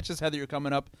upstairs to pitch this. Heather, you're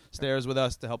coming upstairs with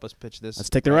us to help us pitch this. Let's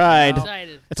take the ride. now.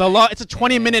 Excited. It's a lot. It's a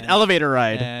 20-minute And- elevator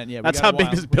ride. And yeah, we That's got how a big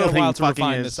while- this we got a building while to fucking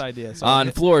refine is. This idea. So On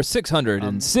hit- floor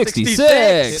 666.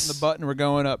 hitting the button, we're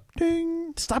going up.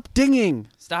 Ding. Stop dinging.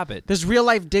 Stop it. There's real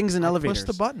life dings in elevators. Push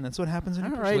the button. That's what happens in a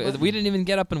All push right. the button. We didn't even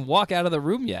get up and walk out of the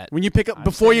room yet. When you pick up I'm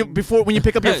before you saying- when you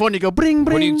pick up your phone, you go bring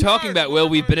bring. What are you talking about, Will?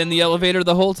 We've been in the elevator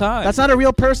the whole time. That's not a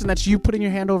real person. That's you putting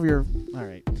your hand over your. All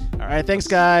right. All right. Thanks,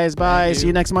 guys. Bye. Thank See you.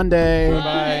 you next Monday.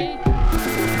 Bye.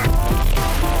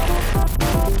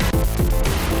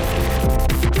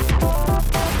 Bye.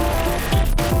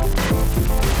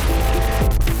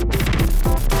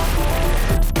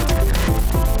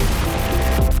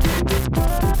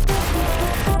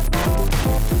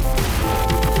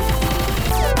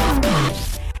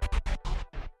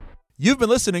 You've been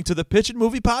listening to the Pitch It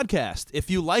Movie Podcast. If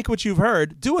you like what you've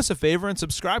heard, do us a favor and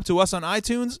subscribe to us on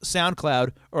iTunes,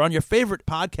 SoundCloud, or on your favorite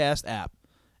podcast app.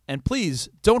 And please,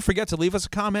 don't forget to leave us a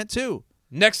comment, too.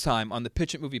 Next time on the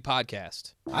Pitch It Movie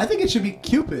Podcast. I think it should be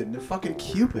Cupid. Fucking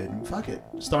Cupid. Fuck it.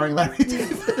 Starring Larry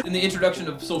David. In the introduction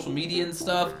of social media and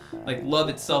stuff, like love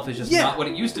itself is just Yeah. not what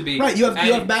it used to be. Right, you have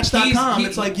And Match.com.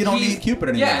 It's like you don't need Cupid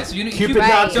anymore. Yeah, so you need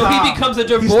Cupid.com. So he becomes a He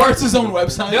starts divorce. his own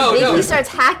website. No. He starts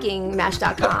hacking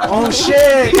Match.com. Oh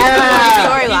shit!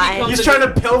 Storyline. He's trying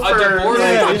to pilfer. A divorce.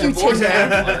 Yeah. A divorce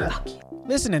counselor.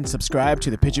 Listen and subscribe to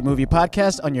the Pitch It Movie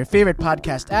Podcast on your favorite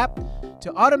podcast app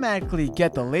to automatically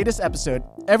get the latest episode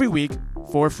every week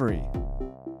for free.